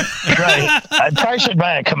 Right. I probably should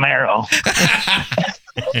buy a Camaro.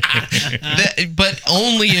 But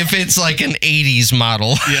only if it's like an 80s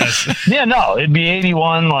model. Yes. Yeah, no, it'd be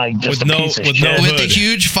 81, like just With a no- piece of with shit. no With the hood.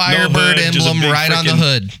 huge No Firebird hood, just a emblem big right on the frickin'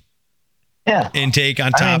 hood. Yeah, Intake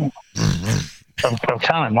on top. I've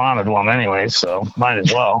kind of wanted one anyway, so might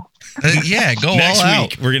as well. Yeah, go Next all out.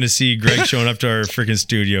 week, we're gonna see Greg showing up to our freaking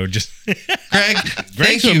studio. Just Greg, thank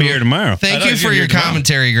Greg's gonna you. be here tomorrow. I Thank thought you he was for gonna be your here tomorrow.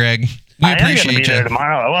 commentary, Greg. We I am going to be appreciate there you.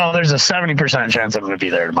 tomorrow. Well, there's a 70% chance I'm going to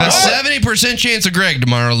be there tomorrow. A 70% chance of Greg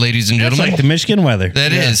tomorrow, ladies and That's gentlemen. like the Michigan weather.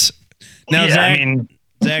 That is. Now, yeah, Zach, I mean,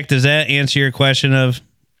 Zach, does that answer your question of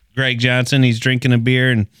Greg Johnson? He's drinking a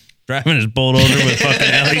beer and driving his bulldozer with fucking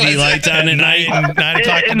LED lights on at night. 9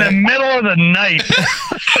 o'clock. in the middle of the night.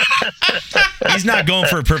 He's not going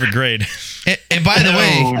for a perfect grade. And by the No,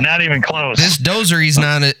 way, not even close. this dozer is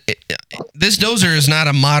not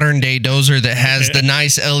a modern day dozer that has the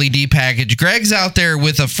nice LED package. Greg's out there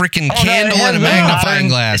with a freaking Oh, no, candle it has and a the magnifying modern-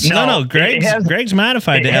 glass. No, it has- Greg's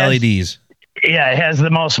modified it to has- LEDs. Yeah, it has the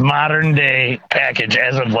most modern day package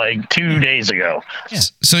as of like 2 days ago.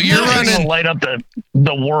 So you're It's gonna running light up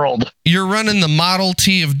the world. the Model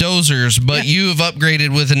T of dozers, but you have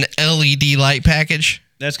upgraded with an LED light package.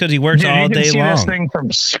 That's because he works Dude, all you can day see long. this thing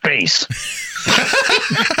from space.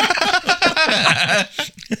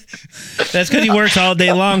 That's because he works all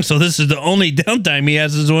day long. So this is the only downtime he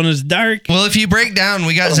has is when it's dark. Well, if you break down,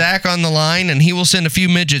 we got Zach on the line, and he will send a few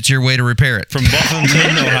midgets your way to repair it. From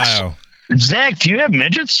Buffington, Ohio. Zach, do you have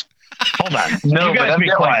midgets? Hold on. No, you but guys I've be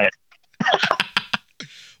got quiet.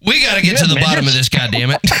 We got to get to the bottom of this,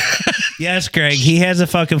 goddammit. Yes, Greg. He has a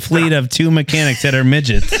fucking fleet of 2 mechanics that are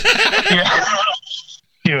midgets.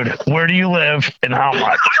 Dude, where do you live and how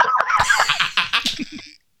much?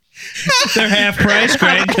 They're half price,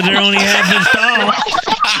 Greg, because they're only half as tall.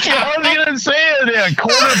 I was going to say they're a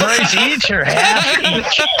quarter price each or half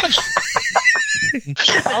each.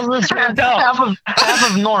 How's this work out?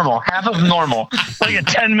 Half of normal. Half of normal. Like a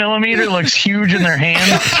 10 millimeter looks huge in their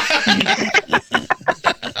hand.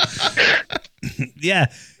 Yeah.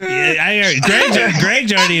 I heard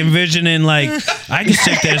Greg's already envisioning like I can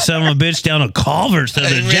stick that son of a bitch down a culvert to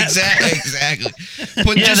the jet. Exactly.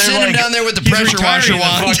 But Yeah, just they're send him like- down there with the He's pressure washer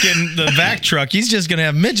retiring wand. the vac truck. He's just gonna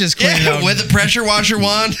have midgets cleaning Yeah, out. with the pressure washer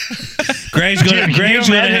wand. Greg's gonna Dude, can you Greg's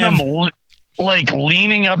gonna imagine have him like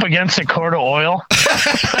leaning up against a quart of oil?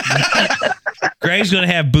 Greg's gonna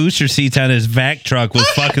have booster seats on his vac truck with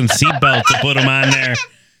fucking seatbelts to put him on there.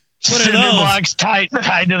 What are Cinder those? blocks tied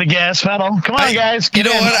to the gas pedal. Come on, guys. You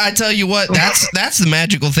get know in. what? I tell you what. That's the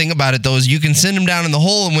magical thing about it, though, is you can send them down in the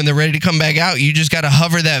hole, and when they're ready to come back out, you just got to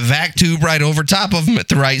hover that vac tube right over top of them at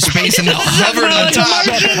the right space, and they'll hover on top.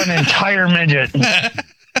 Suck up an entire midget.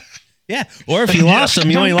 Yeah. Or if you lost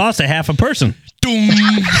them, you only lost a half a person. Doom.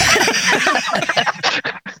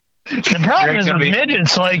 The problem is with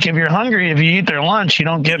midgets, like if you're hungry, if you eat their lunch, you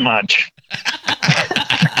don't get much.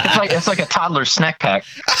 It's like a toddler snack pack.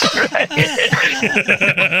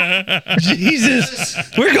 Jesus.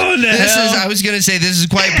 We're going to This hell. is. I was gonna say this is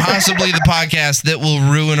quite possibly the podcast that will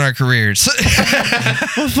ruin our careers.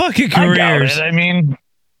 What fucking I doubt careers? it. I mean,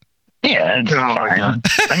 Yeah, it's fine.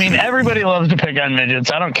 I mean, everybody loves to pick on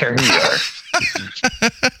midgets. I don't care who you are.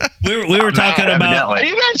 We were talking about. Are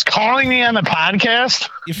you guys calling me on the podcast?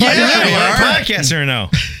 Yeah, we We're are. podcaster now.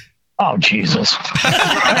 Oh, Jesus.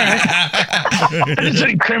 I just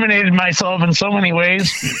incriminated myself in so many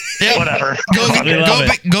ways. Yeah. Whatever.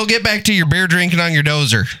 Go get back to your beer drinking on your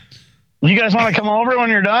dozer. You guys want to come over when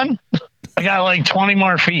you're done? I got like 20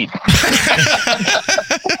 more feet.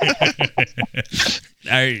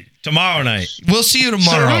 Tomorrow night. We'll see you So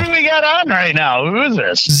tomorrow. who do we got on right now? Who is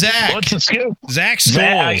this? Zach. What's the scoop? Zach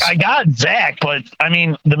Zach. Scholes. I got Zach, but I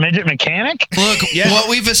mean, the midget mechanic? Look, what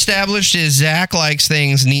we've established is Zach likes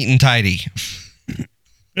things neat and tidy.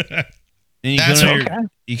 And you That's can only, okay.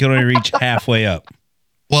 you can only reach halfway up.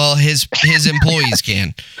 Well, his employees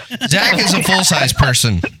can. Zach is a full-size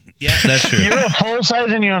person. Yeah, that's true. You're a full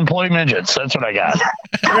size and you employ midgets. That's what I got.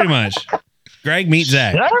 Pretty much. Greg, meet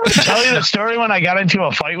Zach. Did I ever tell you the story when I got into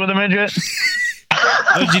a fight with a midget?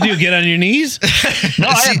 What'd you do? Get on your knees? No,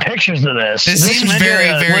 I have pictures of this. This seems midget,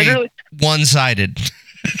 very literally- one-sided.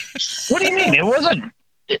 What do you mean? It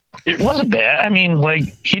wasn't bad. I mean, like,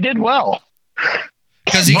 he did well.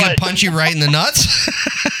 Because he could But- punch you right in the nuts?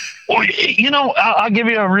 Well, you know, I'll give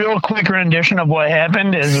you a real quick rendition of what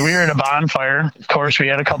happened. Is we were at a bonfire. Of course, we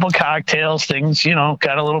had a couple cocktails, things, you know,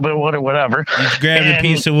 got a little bit of wood or whatever. You grabbed a And-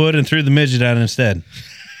 piece of wood and threw the midget on instead.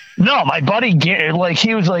 No, my buddy, like,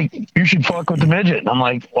 he was like, you should fuck with the midget. And I'm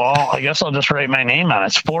like, well, I guess I'll just write my name on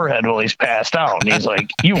his forehead while he's passed out. And he's like,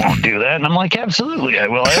 you won't do that. And I'm like, absolutely, I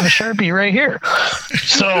will. I have a Sharpie right here.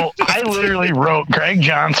 So I literally wrote Greg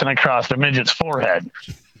Johnson across the midget's forehead.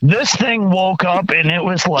 This thing woke up and it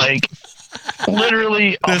was like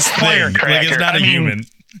literally a This thing. firecracker. Like it's not I a mean, human.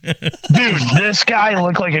 Dude, this guy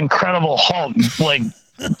looked like Incredible Hulk. Like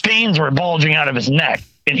veins were bulging out of his neck.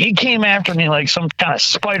 And he came after me like some kind of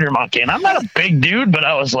spider monkey. And I'm not a big dude, but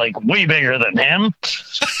I was like way bigger than him.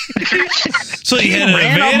 So you He had an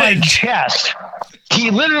ran up my advantage. chest. He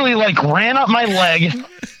literally like ran up my leg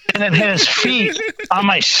and then hit his feet on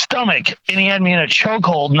my stomach, and he had me in a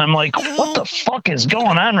chokehold. And I'm like, what the fuck is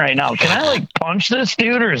going on right now? Can I like punch this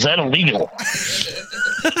dude, or is that illegal?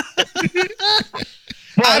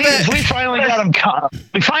 Well, we finally got him.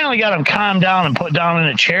 We finally got him calmed down and put down in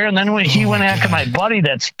a chair. And then when he went after my buddy,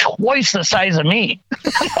 that's twice the size of me.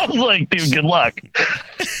 I was like, dude, good luck.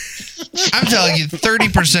 I'm telling you,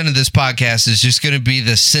 30% of this podcast is just going to be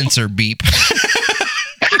the censor beep.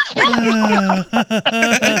 Oh,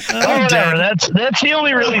 whatever. That's the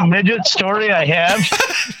only really midget story I have.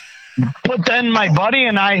 But then my buddy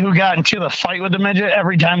and I, who got into the fight with the midget,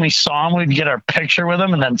 every time we saw him, we'd get our picture with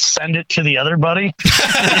him and then send it to the other buddy. True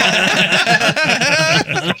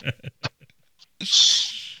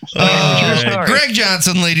story. Greg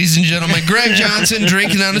Johnson, ladies and gentlemen. Greg Johnson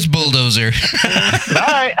drinking on his bulldozer. All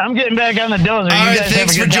right, I'm getting back on the dozer. All right, guys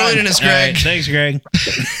thanks have for a good time. joining us, All right, Greg. thanks, Greg.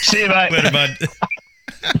 See you, bye. Later, bud.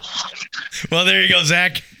 Well, there you go,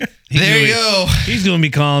 Zach. There you go. He's going to be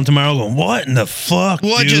calling tomorrow going, what in the fuck,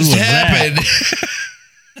 What dude, just was that?" happened?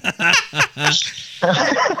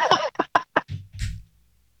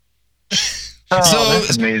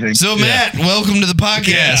 that's amazing. So Matt, welcome to the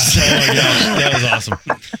podcast. Oh my gosh, that was awesome.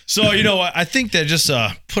 So, you know what? I think that just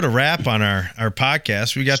put a wrap on our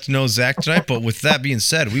podcast. We got to know Zach tonight, but with that being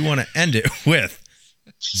said, we want to end it with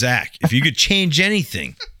Zach. If you could change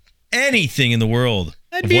anything in the world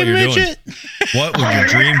of be what a you're midget. doing, what would your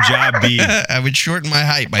dream job be? I would shorten my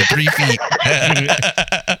height by 3 feet.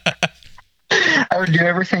 I would do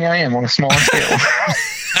everything I am on a smaller scale.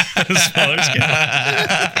 Smaller scale.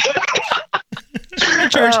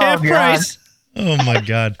 Charge half God. price. Oh my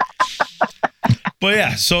God. But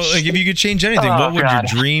yeah, so like if you could change anything, Oh, what would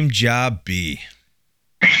God. your dream job be?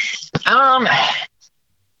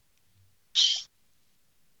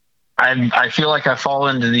 I feel like I fall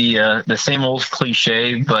into the same old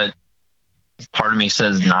cliche, but part of me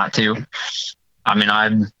says not to. I mean,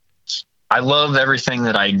 I love everything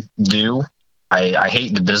that I do. I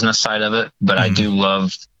hate the business side of it, but I do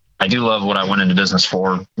love what I went into business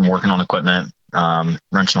for. Working on equipment,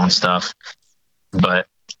 wrenching on stuff. But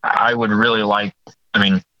I would really like. I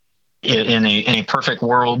mean, in a perfect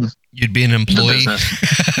world, You'd be an the employee. business.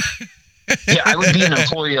 Yeah, I would be an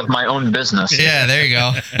employee of my own business. Yeah, there you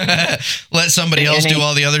go. Let somebody else do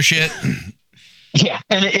all the other shit. Yeah,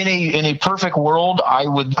 and in a perfect world, I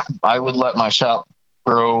would let my shop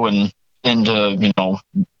grow and into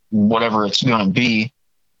whatever it's going to be,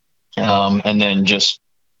 and then just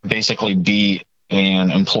basically be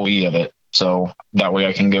an employee of it. So that way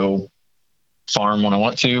I can go farm when I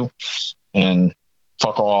want to, and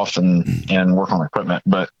fuck off and work on equipment.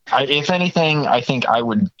 But if anything, I think I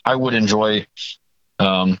would enjoy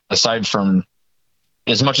aside from,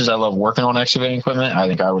 as much as I love working on excavating equipment, I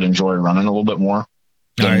think I would enjoy running a little bit more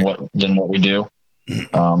than what we do.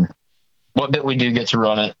 What bit we do get to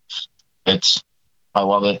run it, I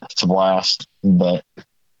love it. It's a blast. But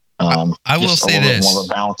I will say this: more of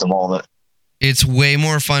a balance of all of it. It's way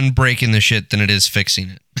more fun breaking the shit than it is fixing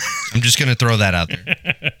it. I'm just gonna throw that out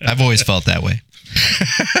there. I've always felt that way.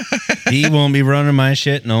 He won't be running my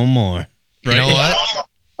shit no more. You know what?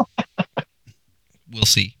 We'll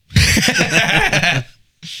see.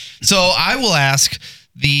 So I will ask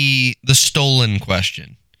the stolen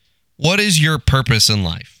question. What is your purpose in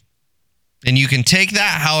life? And you can take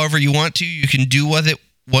that however you want to. You can do with it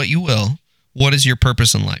what you will. What is your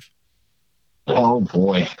purpose in life? Oh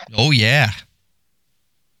boy. Oh yeah.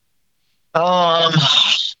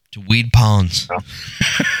 To weed ponds.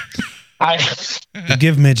 To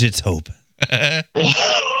give midgets hope.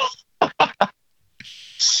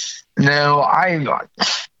 No,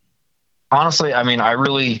 honestly, I mean, I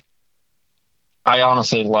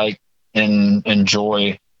honestly like and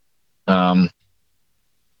enjoy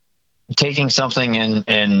taking something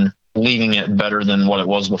and leaving it better than what it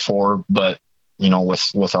was before, but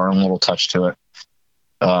with our own little touch to it.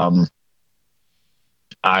 I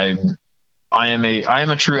am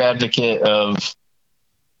a true advocate of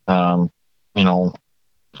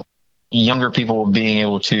younger people being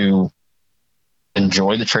able to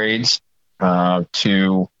enjoy the trades,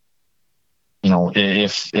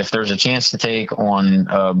 if there's a chance to take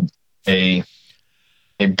on a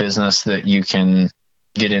business that you can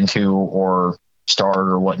get into or start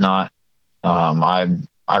or whatnot. I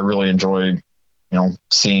really enjoy,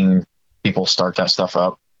 seeing people start that stuff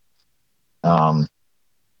up.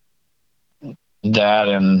 That,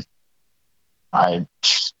 and I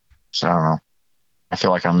don't know. I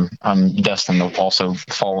feel like I'm destined to also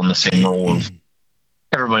fall in the same role of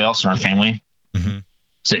everybody else in our family. Mm-hmm.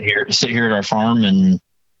 Sit here at our farm and,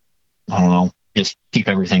 I don't know, just keep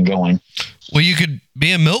everything going. Well, you could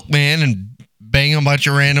be a milkman and bang a bunch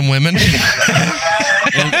of random women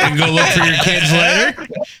and go look for your kids later.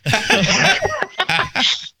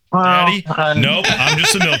 Daddy? Nope, I'm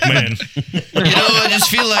just a milkman. I just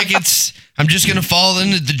feel like I'm just going to fall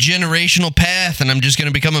into the generational path and I'm just going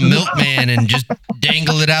to become a milkman and just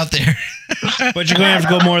dangle it out there. But you're going to have to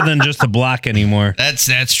go more than just a block anymore.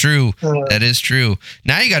 That's true. That is true.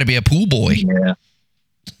 Now you got to be a pool boy. Yeah.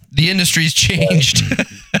 The industry's changed.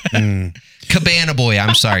 Cabana boy.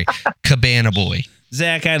 I'm sorry. Cabana boy.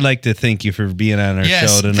 Zach, I'd like to thank you for being on our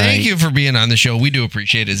show tonight. Thank you for being on the show. We do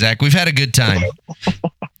appreciate it, Zach. We've had a good time.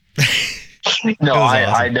 No,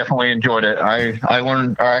 awesome. I definitely enjoyed it. I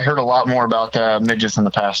heard a lot more about midgets in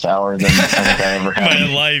the past hour than I think I ever had.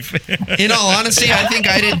 My life. In all honesty, I think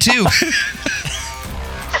I did too.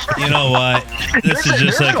 You know what? This is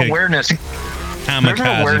just like an awareness. There's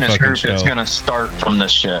an awareness group that's going to start from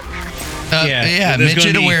this shit.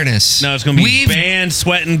 Midget awareness. No, it's going to be banned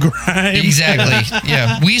sweat and grime. Exactly.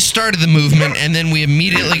 Yeah, we started the movement and then we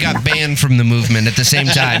immediately got banned from the movement at the same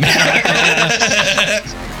time.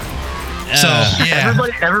 So yeah,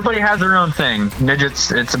 everybody has their own thing.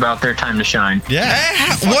 Midgets, it's about their time to shine. Yeah,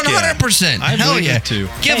 100%. Hell yeah, too.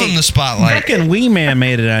 Give them the spotlight. Fucking Wee Man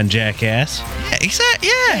made it on Jackass. Yeah, exactly.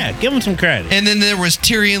 Yeah, give him some credit. And then there was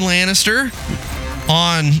Tyrion Lannister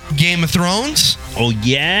on Game of Thrones. Oh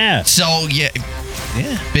yeah. So yeah,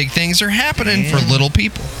 big things are happening for little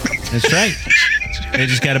people. That's right. They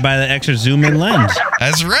just got to buy the extra zoom in lens.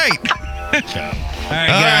 That's right. All right,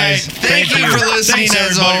 guys. Thank you for listening.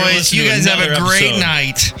 As always, you guys have a great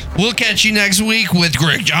night. We'll catch you next week with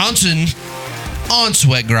Greg Johnson on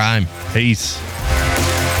Sweat Grime. Peace.